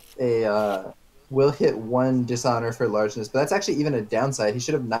hit one dishonor for Largeness, but that's actually even a downside. He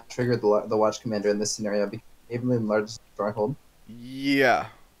should have not triggered the Watch Commander in this scenario because enabling Largeness stronghold. Yeah.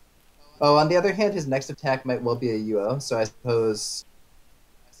 Oh, on the other hand, his next attack might well be a UO, so I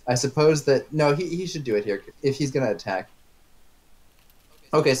suppose that no, he should do it here if he's gonna attack.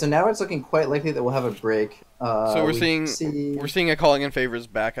 Okay, so now it's looking quite likely that we'll have a break. So we're seeing a Calling in Favors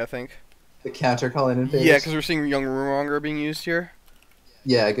back, I think. the counter calling in favors. Yeah, because we're seeing Young Rumonger being used here.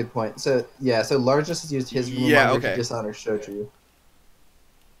 Yeah, good point. So Largeness has used his Yeah, Rumonger okay. to dishonor Shochu.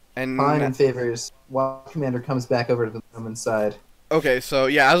 And Calling in favors. Watch Commander comes back over to the Nomen side. okay, so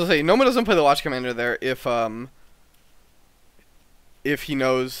yeah, as I say, Nomen doesn't play the Watch Commander there if he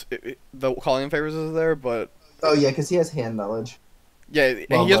knows the Calling in Favors is there, but Oh yeah, because he has hand knowledge. yeah, and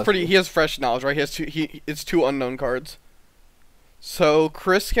Well, he has fresh knowledge, right? It's 2 unknown cards. So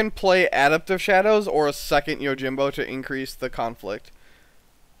Chris can play Adaptive Shadows or a second Yojimbo to increase the conflict.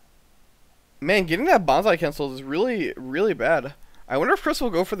 Man, getting that Bonsai canceled is really, really bad. I wonder if Chris will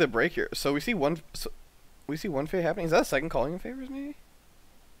go for the break here. So we see one fate happening. Is that a second Calling in Favors, maybe?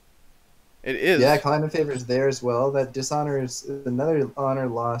 It is. Yeah, Calling in favors there as well. That dishonor is another honor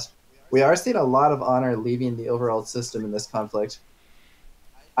lost. We are seeing a lot of honor leaving the overall system in this conflict.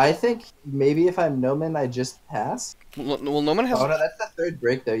 I think maybe if I'm Nomen, I just pass. Well, Nomen has. Oh no, that's the third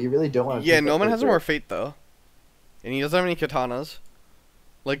break though. You really don't want to Yeah, take that Nomen third has more break. fate though, and he doesn't have any katanas.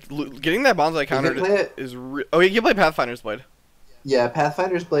 Like getting that bonsai You can countered play it. is. Oh, you can play Pathfinder's Blade. Yeah,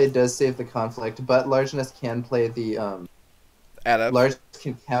 Pathfinder's Blade does save the conflict, but Largeness can play the Adept. Large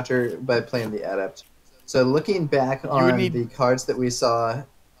can counter by playing the Adept. So looking back You would on need. the cards that we saw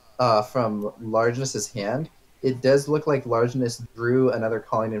from Largeness's hand, it does look like Largeness drew another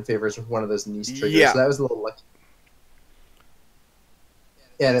Calling in Favors with one of those Nice triggers. Yeah. So that was a little lucky.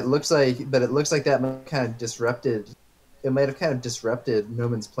 And it looks like that might kind of disrupted. It might have kind of disrupted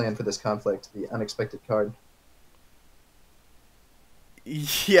Nomen's plan for this conflict, the unexpected card.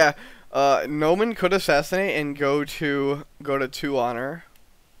 Yeah. Nomen could assassinate and go to 2 honor.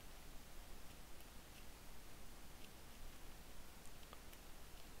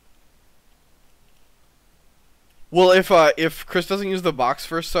 Well, if Chris doesn't use the box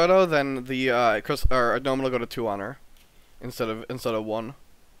for Soto, then the Chris or Nomen will go to 2 honor instead of 1.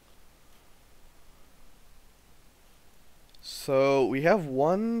 So we have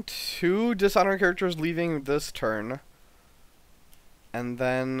 2 dishonor characters leaving this turn, and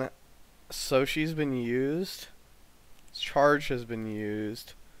then Soshi's been used. Charge has been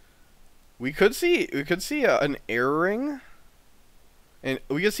used. We could see an air ring, and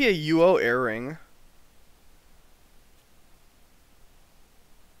we could see a UO air ring.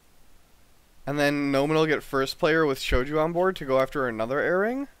 And then Nomen will get first player with Shoju on board to go after another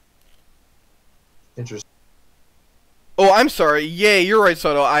airing. Interesting. Oh, I'm sorry. Yeah, you're right,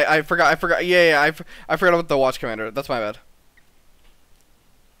 Soto. I forgot. Yeah, I forgot about the watch commander. That's my bad.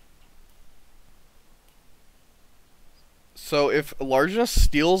 So if Largeness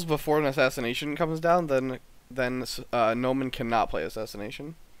steals before an assassination comes down, then Nomen cannot play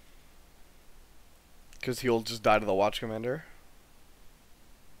assassination because he'll just die to the watch commander.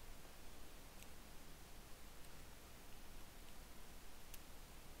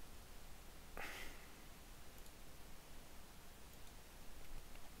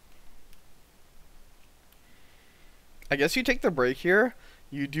 I guess you take the break here.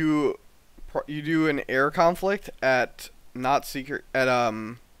 You do an air conflict at not secret at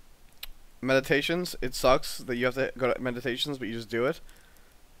meditations. It sucks that you have to go to meditations, but you just do it.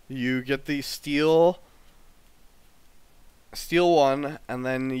 You get the steal 1, and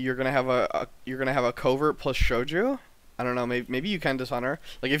then you're gonna have a covert plus shoju. I don't know. Maybe you can dishonor.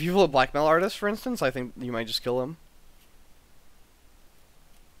 Like if you pull a blackmail artist, for instance, I think you might just kill him.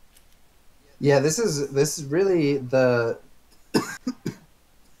 Yeah, this is really the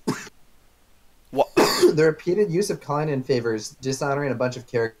What? the repeated use of calling in favors, dishonoring a bunch of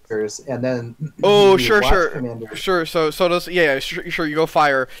characters, and then Oh, the sure, watch sure, commander. sure. So does yeah, sure. You go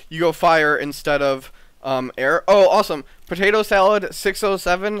fire. You go fire instead of air. Oh, awesome. Potato salad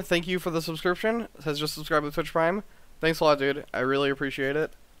 607. Thank you for the subscription. Has just subscribed to Twitch Prime. Thanks a lot, dude. I really appreciate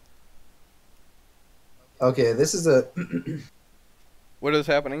it. Okay, this is a What is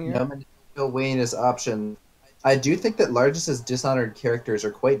happening here? Nomen still weighing his option. I do think that Largess's dishonored characters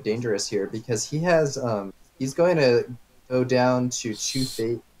are quite dangerous here because he's going to go down to 2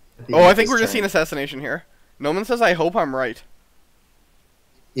 fate. At the Oh, end I of think this we're just turn. seeing assassination here. Nomen says, "I hope I'm right."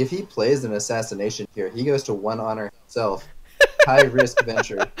 If he plays an assassination here, he goes to 1 honor himself. High risk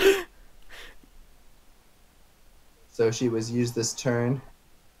venture. So she was used this turn.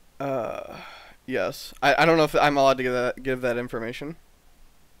 Yes. I don't know if I'm allowed to give that information.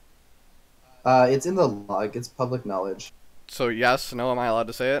 It's in the log. It's public knowledge. So yes, no, am I allowed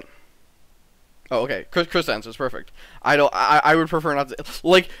to say it? Oh, okay. Chris answers perfect. I would prefer not to.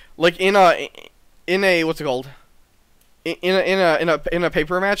 Like in a what's it called? In a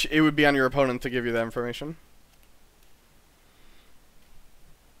paper match, it would be on your opponent to give you that information.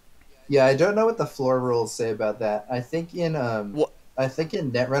 Yeah, I don't know what the floor rules say about that. I think in What? I think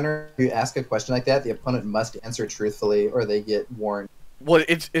in Netrunner, if you ask a question like that, the opponent must answer truthfully, or they get warned. Well,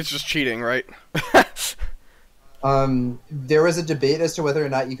 it's just cheating, right? There was a debate as to whether or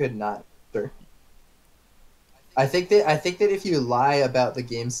not you could not answer. I think that if you lie about the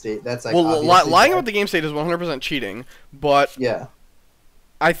game state, that's like Well, obviously lying bad. about the game state is 100% cheating, but Yeah.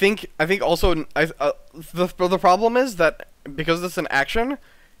 I think also the problem is that because it's an action,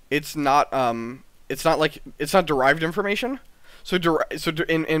 it's not derived information. So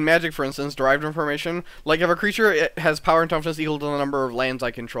in Magic, for instance, derived information, like if a creature has power and toughness equal to the number of lands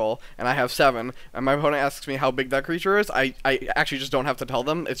I control, and I have 7, and my opponent asks me how big that creature is, I actually just don't have to tell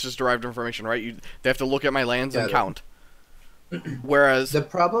them. It's just derived information, right? They have to look at my lands and count. Whereas The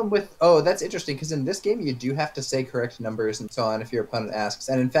problem with that's interesting because in this game you do have to say correct numbers and so on if your opponent asks,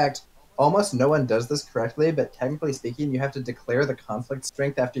 and in fact, almost no one does this correctly, but technically speaking, you have to declare the conflict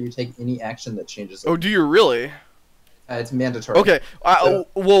strength after you take any action that changes it. Oh, do you really? It's mandatory. Okay. So,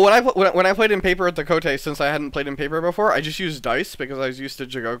 Well, when I played in paper at the Kote, since I hadn't played in paper before, I just used dice because I was used to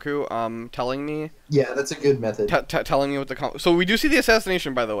Jigoku telling me. yeah, that's a good method. Telling me what so we do see the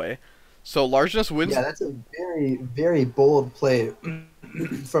assassination, by the way. So Largeness wins. Yeah, that's a very, very bold play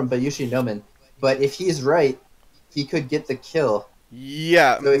from Bayushi Nomen. But if he's right, he could get the kill.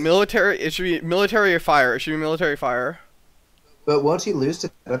 Yeah, So military. It should be military fire. It should be military fire. But won't he lose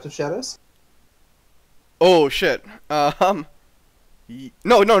to Adaptive Shadows? Oh shit. No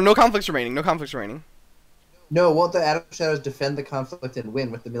conflicts remaining. No conflicts remaining. No, won't the Adaptive Shadows defend the conflict and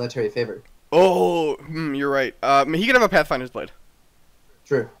win with the military favor? Oh, you're right. He could have a Pathfinder's blade.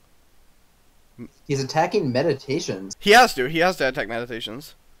 True. He's attacking meditations. He has to. He has to attack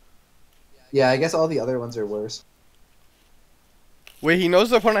meditations. Yeah, I guess all the other ones are worse. Wait, he knows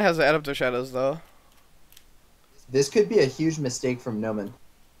the opponent has the Adaptive Shadows, though. This could be a huge mistake from Nomen.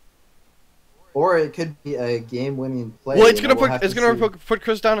 Or it could be a game-winning play. Well, We'll put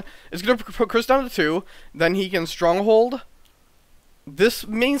Chris down. It's gonna put Chris down to 2. Then he can stronghold. This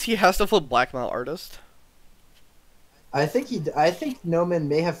means he has to flip Blackmail Artist. I think Nomen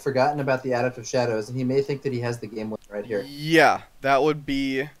may have forgotten about the Adaptive Shadows, and he may think that he has the game winner right here. Yeah, that would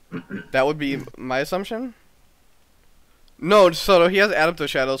be my assumption. No, so he has Adaptive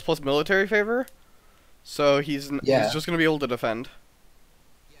Shadows plus military favor, so he's just gonna be able to defend.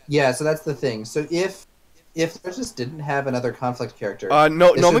 Yeah, so that's the thing. So if Largeness didn't have another conflict character,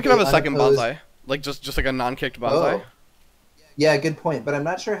 Nomen can have a second bonsai, like just like a non-kicked bonsai. Oh. Yeah, good point. But I'm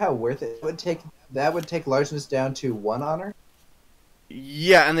not sure how worth it would take. That would take Largeness down to 1 honor.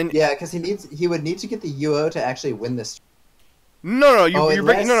 Yeah, and then because he would need to get the UO to actually win this. No,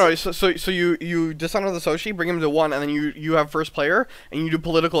 So you dishonor the Soshi, bring him to 1, and then you have first player, and you do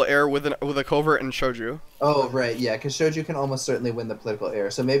political air with a covert and Shoju. Oh right, yeah, because Shoju can almost certainly win the political air.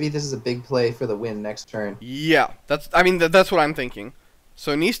 So maybe this is a big play for the win next turn. Yeah, that's what I'm thinking.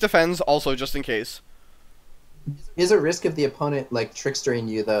 So Nice defends also just in case. Is a risk of the opponent like trickstering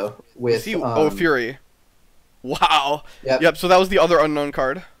you though with Fury. Wow. Yep. So that was the other unknown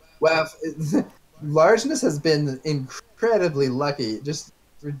card. Wow. Largeness has been incredibly lucky, just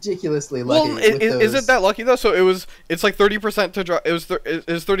ridiculously lucky. Well, is it that lucky though? So it's like 30% to draw. It was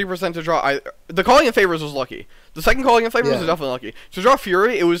 30% to draw. The calling in favors was lucky. The second calling in favors was definitely lucky. To draw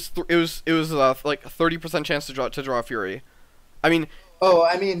Fury, it was like 30% chance to draw Fury. I mean,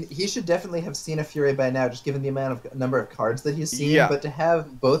 he should definitely have seen a Fury by now, just given the number of cards that he's seen. Yeah. But to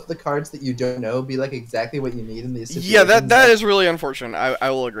have both the cards that you don't know be like exactly what you need in these situations. Yeah, that is really unfortunate.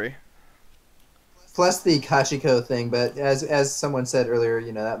 I will agree. Plus the Kachiko thing, but as someone said earlier,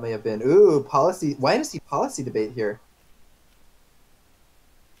 that may have been policy. Why does he policy debate here?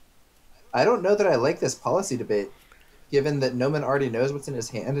 I don't know that I like this policy debate, given that Nomen already knows what's in his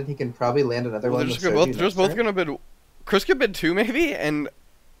hand and he can probably land another one. They're just both gonna bid. Chris could bid 2 maybe, and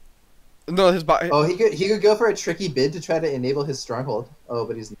no, his bot. Oh, he could go for a tricky bid to try to enable his stronghold. Oh,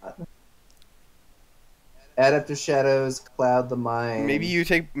 but he's not. Adaptive Shadows, Cloud the Mind. Maybe you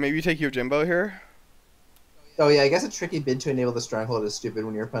take Yojimbo here. Oh yeah, I guess a tricky bid to enable the stronghold is stupid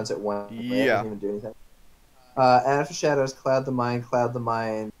when your opponent's at 1. Yeah. Doesn't even do anything. Adaptive Shadows, Cloud the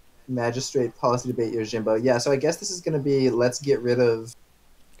Mind, Magistrate, Policy Debate, Yojimbo. Yeah, so I guess this is going to be let's get rid of...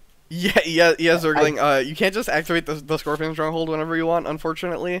 Yeah, Zergling. You can't just activate the Scorpion Stronghold whenever you want,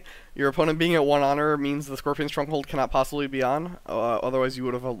 unfortunately. Your opponent being at 1 honor means the Scorpion Stronghold cannot possibly be on. Otherwise, you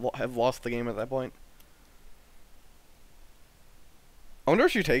would have lost the game at that point. I wonder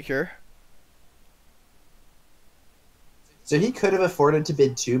what you take here. So he could have afforded to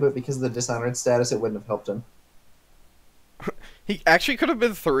bid 2, but because of the dishonored status, it wouldn't have helped him. He actually could have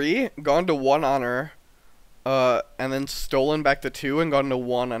bid 3, gone to 1 honor, and then stolen back to 2 and gone to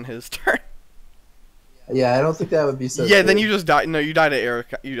 1 on his turn. Yeah, I don't think that would be so. Yeah, good. Then you just died. No, you died to air.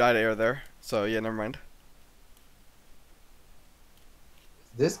 You died to air there. So yeah, never mind.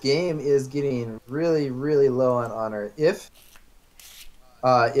 This game is getting really, really low on honor. If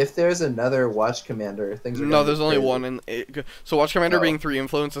there's another Watch Commander, things are no. There's only one, so Watch Commander being 3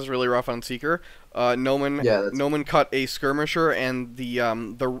 influence is really rough on Seeker. Nomen cut a Skirmisher and the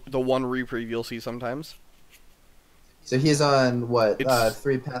 1 reprieve you'll see sometimes. So he's on what?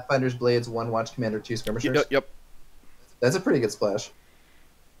 3 Pathfinder's Blades, 1 Watch Commander, 2 Skirmishers. Yep. That's a pretty good splash.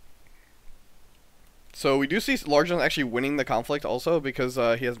 So we do see Largeness actually winning the conflict also because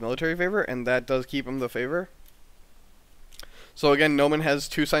he has military favor, and that does keep him the favor. So again, Nomen has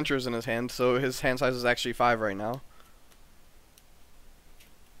 2 Censures in his hand, so his hand size is actually 5 right now.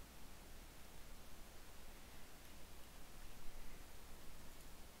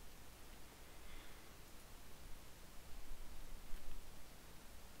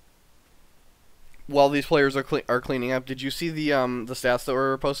 while these players are cleaning up, did you see the stats that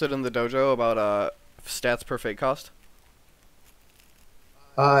were posted in the dojo about stats per fate cost?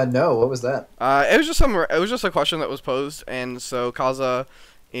 No, what was that? It was just a question that was posed, and so Kaza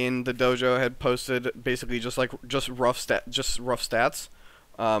in the dojo had posted basically just rough stats.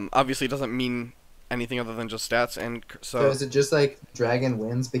 Obviously, it doesn't mean anything other than just stats, and So is it just like Dragon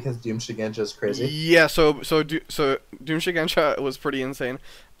wins because Doom Shigenja is crazy? Yeah, so Doom Shigenja was pretty insane.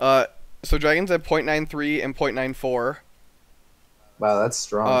 So Dragon's at 0.93 and 0.94. Wow, that's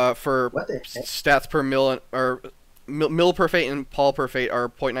strong. For What the heck? stats per mil or mil per fate and Paul per fate are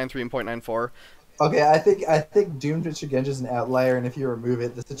 0.93 and 0.94. Okay, I think Doom Shigenja is an outlier, and if you remove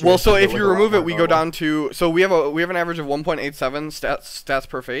it, the situation. Well, so will if look you a lot remove it, more we go normal. down to we have an average of 1.87 stats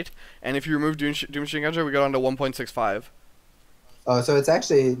per fate, and if you remove Doom Shigenja, we go down to 1.65. Oh, so it's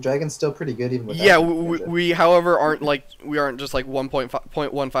actually Dragon's still pretty good even without. Yeah, Doom we, Shigenja. we however aren't just like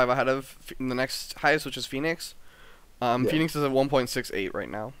 1.15 ahead of the next highest, which is Phoenix. Yeah. Phoenix is at 1.68 right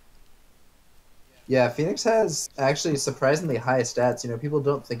now. Yeah, Phoenix has actually surprisingly high stats. You know, people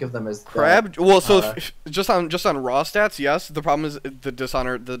don't think of them as that. Crab. Well, so just on raw stats, yes. The problem is the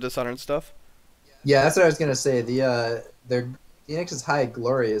dishonored stuff. Yeah, that's what I was gonna say. Their Phoenix's high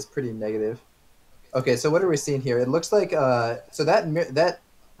glory is pretty negative. Okay, so what are we seeing here? It looks like so that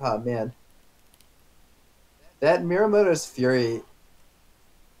oh man, that Miramoto's Fury.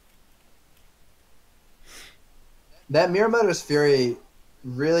 That Miramoto's Fury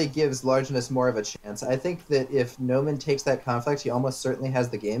really gives Largeness more of a chance. I think that if Nomen takes that conflict, he almost certainly has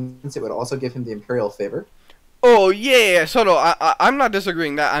the game. Since it would also give him the Imperial favor. Oh yeah, so no, I'm not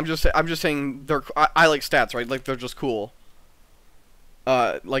disagreeing that. I'm just saying I like stats, right? Like they're just cool.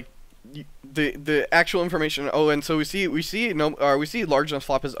 Like the actual information. Oh, and so we see Largeness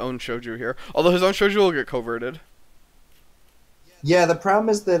flop his own shoju here. Although his own shoju will get coverted. Yeah, the problem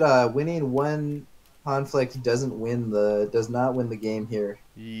is that winning one conflict does not win the game here.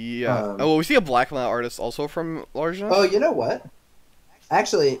 Yeah. Oh, well, we see a blackmail artist also from Largeness. Oh, you know what?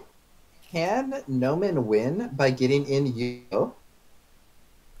 Actually, can Nomen win by getting in UO?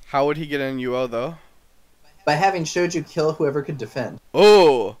 How would he get in UO though? By having Shoju kill whoever could defend.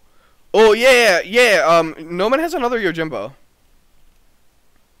 Oh, yeah. Nomen has another Yojimbo.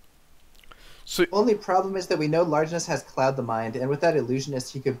 So The only problem is that we know Largeness has Cloud the Mind, and with that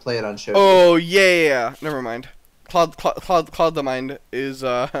Illusionist, he could play it on Shoju. oh yeah. Never mind. Cloud the Mind is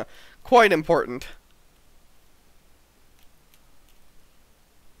quite important.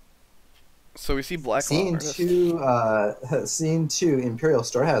 So we see black. Seeing two Imperial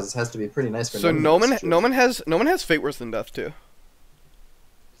Storehouses has to be pretty nice for So Nomen. Nomen has Fate Worse Than Death too.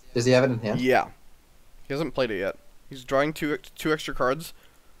 Does he have it in hand? Yeah, he hasn't played it yet. He's drawing two extra cards.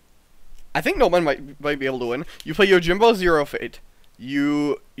 I think Nomen might be able to win. You play Yojimbo Zero Fate.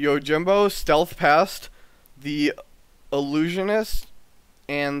 Yojimbo Stealth past the Illusionist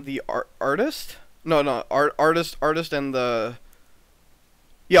and the Artist. No, Artist and the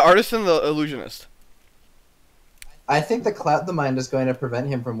Artist and the Illusionist. I think the Cloud the Mind is going to prevent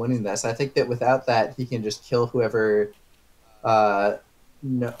him from winning this. I think that without that, he can just kill whoever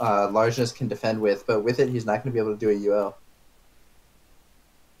Largeness can defend with, but with it, he's not going to be able to do a UO.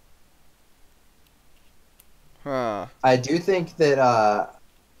 Huh. I do think that, I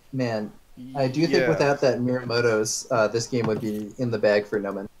do think without that Miramoto's, this game would be in the bag for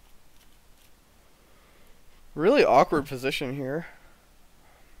Nomen. Really awkward position here.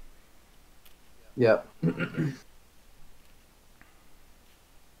 Yep.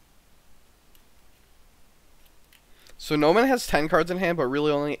 So Nomen has 10 cards in hand, but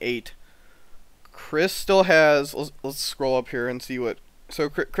really only 8. Chris still has. Let's scroll up here and see what. So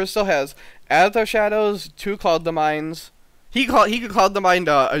Chris still has Add the Shadows, 2 Cloud the Minds. He could Cloud the Mind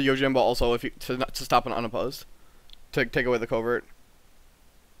a Yojimbo also if to stop an unopposed, to take away the covert.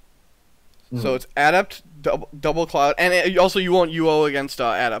 Mm. So it's Adept, double Cloud, and also you won't UO against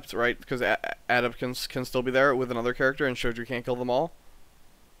Adept, right? Because Adept can still be there with another character, and Shoju can't kill them all.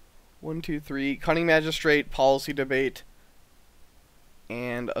 1, 2, 3. Cunning Magistrate, Policy Debate,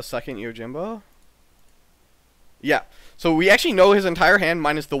 and a second Yojimbo. Yeah. So we actually know his entire hand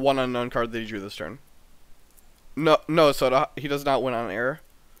minus the one unknown card that he drew this turn. No, Soda. He does not win on error.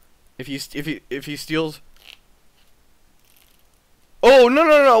 If he steals. Oh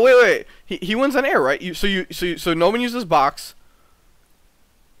no! Wait. He wins on error, right? So Nomen uses box.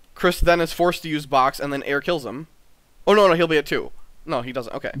 Chris then is forced to use box, and then air kills him. Oh no, he'll be at 2. No, he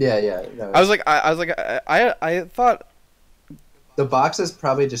doesn't. Okay. Yeah. No, I thought the box is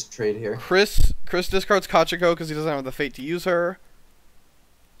probably just trade here. Chris discards Kachiko because he doesn't have the fate to use her.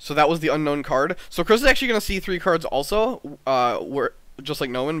 So that was the unknown card. So Chris is actually gonna see 3 cards also. just like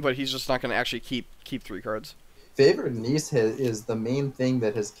Nomen, but he's just not going to actually keep 3 cards. Favored niece is the main thing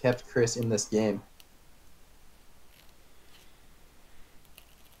that has kept Chris in this game.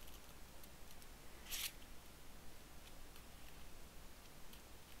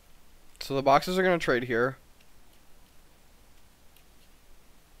 So the boxes are going to trade here.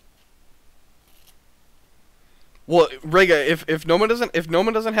 Well, Rega, if Nomen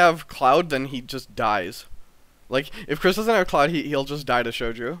doesn't have Cloud, then he just dies. Like if Chris doesn't have Cloud, he'll just die to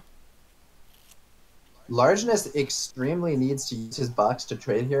Shoju. Largeness extremely needs to use his box to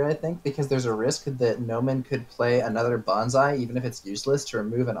trade here, I think, because there's a risk that Nomen could play another Bonsai, even if it's useless, to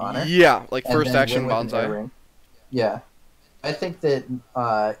remove an honor. Yeah, like first action Bonsai. Yeah. I think that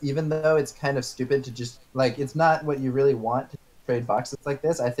even though it's kind of stupid to just, like, it's not what you really want to trade boxes like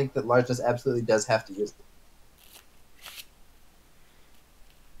this, I think that Largeness absolutely does have to use it.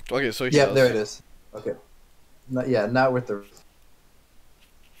 Okay, so yeah, there it is. Okay. Not worth the risk.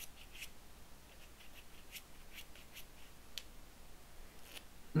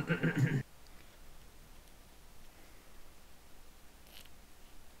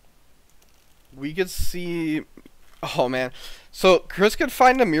 We could see... Oh, man. So, Chris could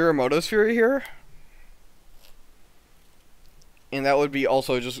find a Miyamoto's Fury here. And that would be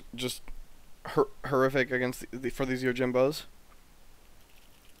also just horrific against for these Yojimbos.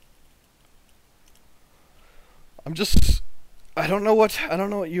 I don't know what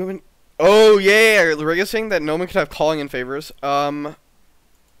you even... Oh, yeah, Rega's saying that Nomen could have calling in favors.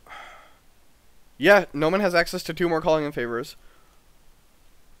 Yeah, Nomen has access to 2 more calling in favors.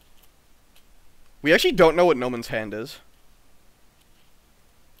 We actually don't know what Nomen's hand is.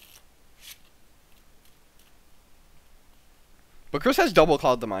 But Chris has double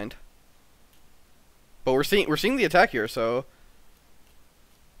Cloud the Mind. But we're seeing the attack here, so...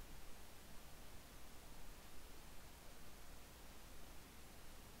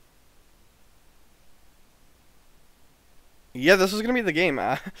 Yeah, this is gonna be the game.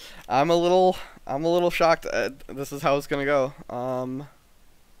 I'm a little shocked. This is how it's gonna go. All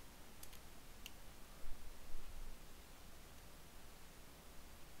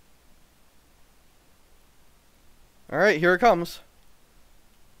right, here it comes.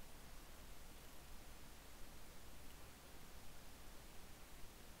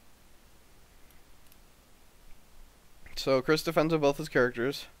 So Chris defends with both his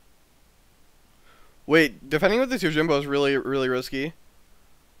characters. Wait, defending with this Yojimbo is really risky.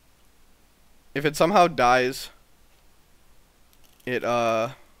 If it somehow dies,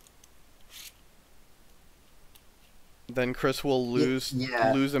 then Chris will lose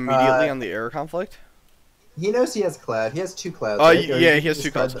immediately on the error conflict. He knows he has Cloud. He has 2 Clouds. Right? Yeah, he has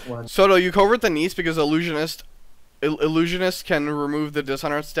 2 Clouds. Soto, you covert the niece because Illusionist can remove the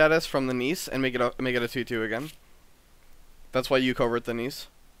dishonor status from the niece and make it a 2/2 again. That's why you covert the niece.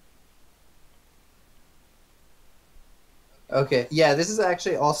 Okay, yeah, this is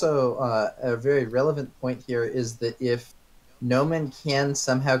actually also a very relevant point here, is that if Nomen can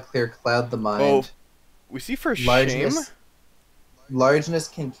somehow clear Cloud the Mind... we see for shame? Largeness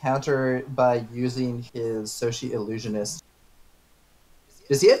can counter by using his Soshi Illusionist.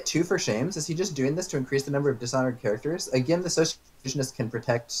 Does he have 2 for shames? Is he just doing this to increase the number of dishonored characters? Again, the Soshi Illusionist can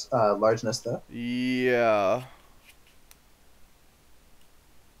protect Largeness, though. Yeah.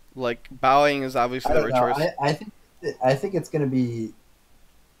 Like, bowing is obviously the right choice. I think it's going to be...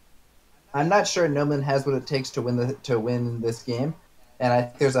 I'm not sure Nomen has what it takes to win this game, and I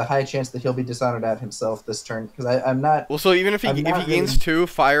think there's a high chance that he'll be dishonored out himself this turn, because I'm not... Well, so even if he gains 2,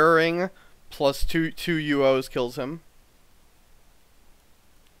 firing plus 2 UOs kills him.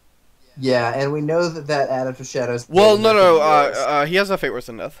 Yeah, and we know that Adept of Shadows... Well, no, he has a Fate Worse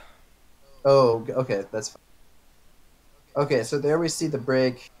Than Death. Oh, okay, that's fine. Okay, so there we see the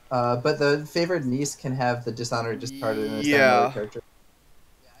break, but the favored niece can have the dishonor discarded in a secondary character.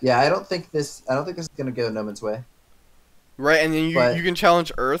 Yeah, I don't think this is gonna go Nomen's way. Right, and then you can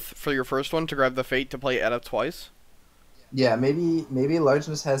challenge Earth for your first one to grab the Fate to play Adept twice. Yeah, maybe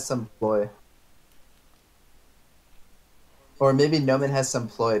Largeness has some ploy. Or maybe Nomen has some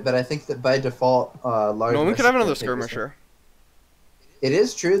ploy, but I think that by default, Largeness... Nomen could have another skirmisher. It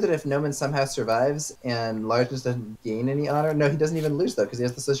is true that if Nomen somehow survives and Largeness doesn't gain any honor... No, he doesn't even lose, though, because he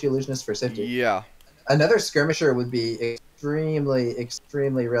has the Soci Illusionist for safety. Yeah. Another skirmisher would be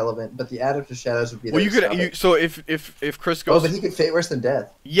extremely relevant, but the Adept of Shadows would be... Well, so if Chris goes... Oh, but he could Fate Worse Than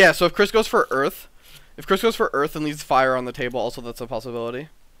Death. Yeah, so if Chris goes for Earth... If Chris goes for Earth and leaves fire on the table, also that's a possibility.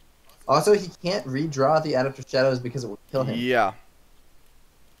 Also, he can't redraw the Adept of Shadows because it will kill him. Yeah.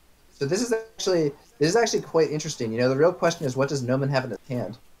 So this is actually quite interesting. You know, the real question is, what does Nomen have in his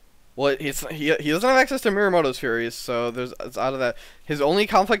hand? Well, he doesn't have access to Miyamoto's Furies, so it's out of that. His only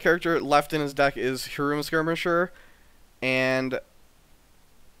conflict character left in his deck is Hiruma Skirmisher, and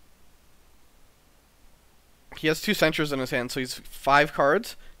he has 2 Sentries in his hand, so he's 5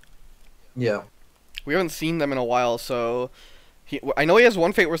 cards. Yeah. We haven't seen them in a while, so I know he has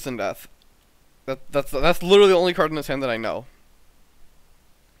 1 Fate Worse Than Death. That's literally the only card in his hand that I know.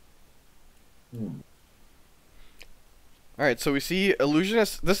 Alright, so we see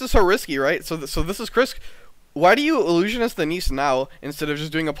Illusionist. This is so risky, right? So this is Chris. Why do you Illusionist the niece now instead of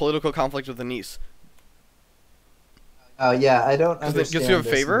just doing a political conflict with the niece? Yeah, I don't understand. Because it gives you a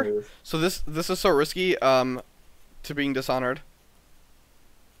this favor. move. So this is so risky. To being dishonored.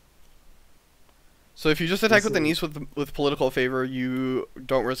 So if you just attack with the niece with political favor, you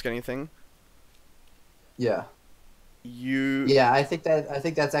don't risk anything. Yeah. Yeah, I think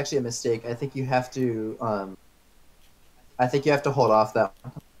that's actually a mistake. I think you have to hold off that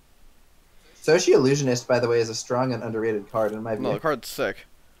one. Soshi Illusionist, by the way, is a strong and underrated card in my view. No, the card's sick.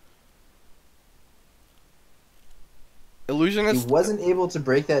 Illusionist. He wasn't able to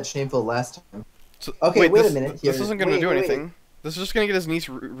break that shameful last time. So, okay, wait a minute. This isn't going to do anything. This is just going to get his niece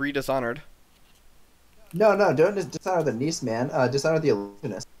re-dishonored. No, don't dishonor the niece, man. Dishonor the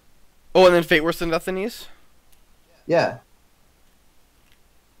Illusionist. Oh, and then Fate Worse Than Death the niece? Yeah.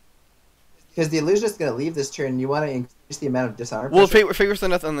 Because the Illusionist is going to leave this turn, and you want to increase the amount of dishonor Well, pressure. Fate Worse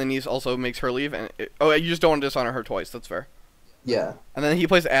Than Death on the niece also makes her leave. Oh, you just don't want to dishonor her twice. That's fair. Yeah. And then he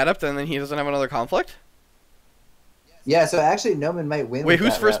plays Adept, and then he doesn't have another conflict? Yeah, so actually Nomen might win. Wait,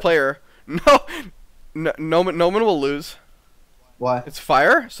 who's first player? No, Nomen will lose. Why? It's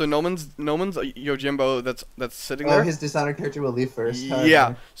fire. So Nomen's a Yojimbo that's sitting there. Oh, his dishonored character will leave first. Yeah.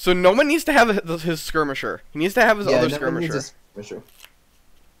 Okay. So Nomen needs to have his skirmisher. He needs to have his other Nomen skirmisher. needs a skirmisher.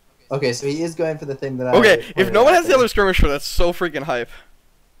 Okay, so he is going for the thing that Okay, I if Nomen has the other skirmisher, that's so freaking hype.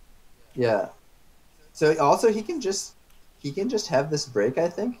 Yeah. So also he can just have this break, I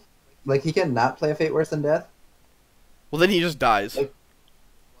think. Like he can not play a Fate Worse Than Death. Well, then he just dies. Like,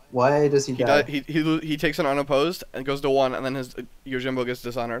 why does he die? He takes an unopposed and goes to 1, and then his Yojimbo gets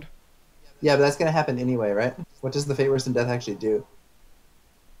dishonored. Yeah, but that's gonna happen anyway, right? What does the Fate Worse Than Death actually do?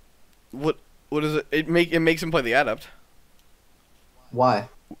 What is it? It makes him play the Adept. Why?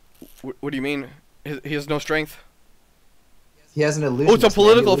 What do you mean? He has no strength. He has an illusion. Oh, it's a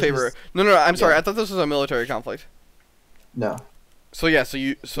political favor. No, I'm sorry. I thought this was a military conflict. No. So yeah,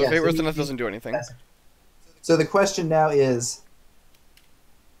 Fate Worse Than Death doesn't do anything. So the question now is,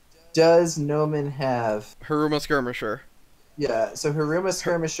 does Nomen have Hiruma Skirmisher? Yeah, so Hiruma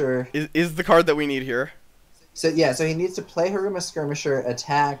Skirmisher is the card that we need here. So yeah, so he needs to play Hiruma Skirmisher,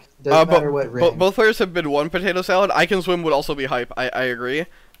 attack, doesn't matter what ring. Both players have bid 1 potato salad. I Can Swim would also be hype, I agree.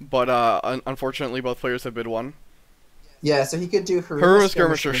 But unfortunately both players have bid 1. Yeah, so he could do Hiruma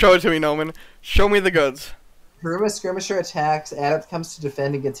Skirmisher. Show it to me, Nomen. Show me the goods. Hiruma Skirmisher attacks, Adept comes to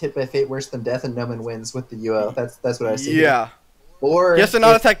defend and gets hit by Fate Worse Than Death, and Nomen wins with the UO. That's what I see. Yeah. Here. Or he has to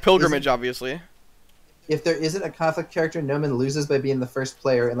not attack Pilgrimage, obviously. If there isn't a conflict character, Nomen loses by being the first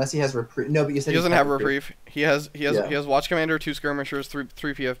player, unless he has reprieve. No, but you said he doesn't have reprieve. He has Watch Commander, 2 Skirmishers, 3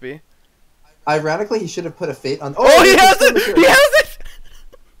 PFB. Ironically, he should have put a Fate on. Oh, he has it! He has it!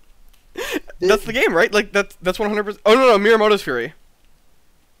 That's the game, right? Like that's 100%. Oh no, Miyamoto's Fury.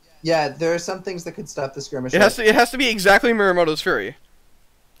 Yeah, there are some things that could stop the skirmisher. It has to be exactly Miyamoto's Fury.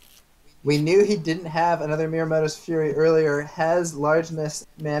 We knew he didn't have another Miyamoto's Fury earlier. Has Largeness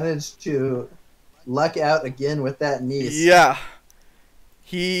managed to luck out again with that niece? Yeah.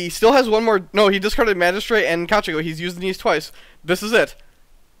 He still has one more. No, he discarded Magistrate and Kachigo. He's used the niece twice. This is it.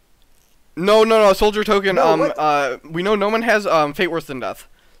 No. Soldier token. No, we know Nomen has Fate Worse Than Death.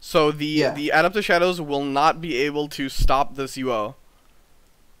 So the Adept of Shadows will not be able to stop this UO.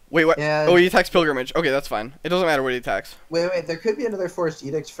 Wait, what? Oh, he attacks Pilgrimage. Okay, that's fine. It doesn't matter what he attacks. Wait. There could be another Forced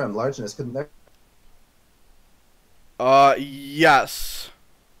Edict from Largeness, couldn't there? Yes.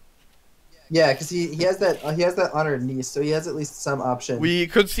 Yeah, because he has that honored niece, so he has at least some option. We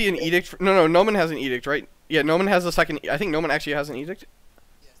could see an edict. No, Nomen has an edict, right? Yeah, Nomen has a second. I think Nomen actually has an edict.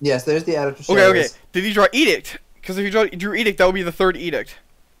 Yes, there's the Adept of Shadows. Okay. Did he draw edict? Because if he drew edict, that would be the 3rd edict.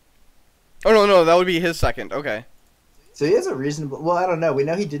 Oh no, that would be his 2nd. Okay. So he has a reasonable. Well, I don't know. We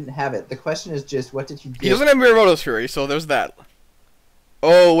know he didn't have it. The question is just, what did he get? He doesn't have Miyamoto's Fury, so there's that.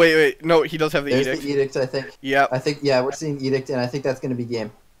 Oh wait. No, he does have the edict. There's the edict, I think. Yeah. I think we're seeing edict, and I think that's going to be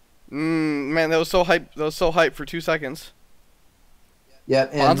game. Man, that was so hype. That was so hype for 2 seconds.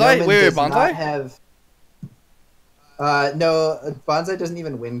 Yep. And Bonsai? Wait, Bonsai? Bonsai? No, Bonsai doesn't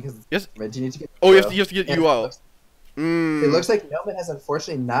even win because yes. You need to get. Oh, you have to get UO. It looks like Nomen has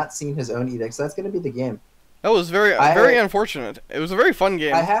unfortunately not seen his own edict, so that's going to be the game. That was very unfortunate. It was a very fun I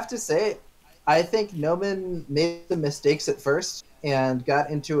game. have to say, I think Nomen made the mistakes at first and got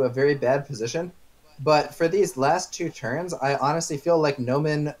into a very bad position. But for these last two turns, I honestly feel like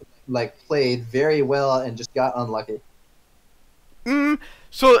Nomen played very well and just got unlucky. Mm,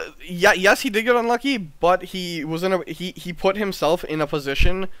 so yeah, yes, he did get unlucky, but he was in a he put himself in a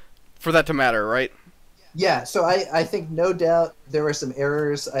position for that to matter, right? Yeah, so I think no doubt there were some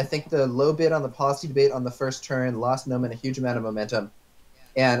errors. I think the low bid on the policy debate on the first turn lost Nomen a huge amount of momentum.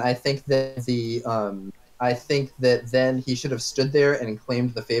 And I think that then he should have stood there and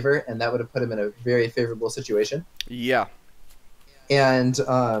claimed the favor, and that would have put him in a very favorable situation. Yeah. And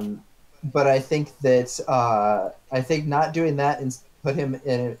but I think not doing that and put him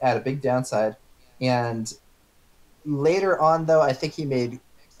at a big downside. And later on, though, I think he made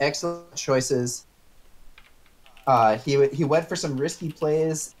excellent choices. He went for some risky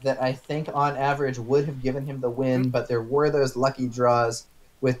plays that I think on average would have given him the win, but there were those lucky draws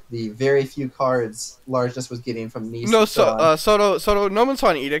with the very few cards Largeness was getting from Nice No, and so on. Soto Noman saw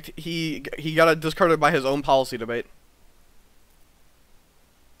an edict. He got it discarded by his own policy debate.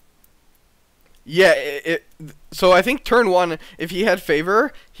 Yeah, so I think turn one, if he had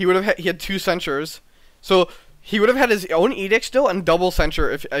favor, he had two censures, so he would have had his own edict still and double censure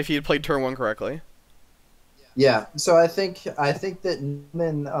if he had played turn one correctly. Yeah, so I think that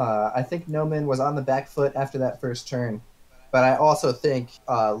Nomen was on the back foot after that first turn, but I also think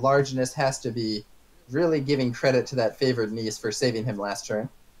Largeness has to be really giving credit to that favored Nice for saving him last turn,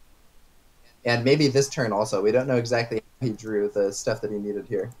 and maybe this turn also. We don't know exactly how he drew the stuff that he needed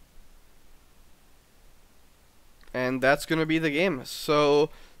here. And that's gonna be the game. So,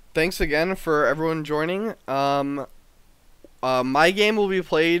 thanks again for everyone joining. My game will be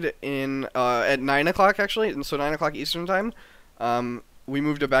played in at 9 o'clock actually, and so 9 o'clock Eastern time. We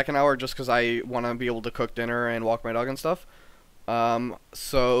moved it back an hour just because I want to be able to cook dinner and walk my dog and stuff.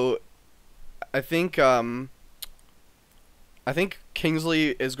 So I think Kingsley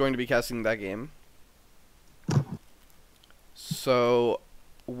is going to be casting that game. So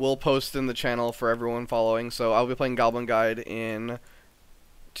we'll post in the channel for everyone following. So I'll be playing Goblin Guide in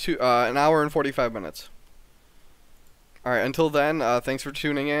an hour and 45 minutes. All right. Until then, thanks for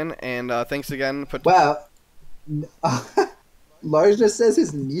tuning in, and thanks again. Wow, Largeness says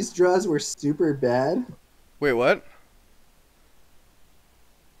his Nice draws were super bad. Wait, what?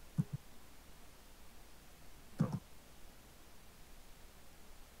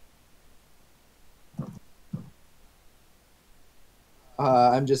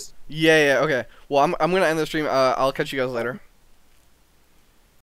 I'm just Yeah. Okay. Well, I'm gonna end the stream. I'll catch you guys later.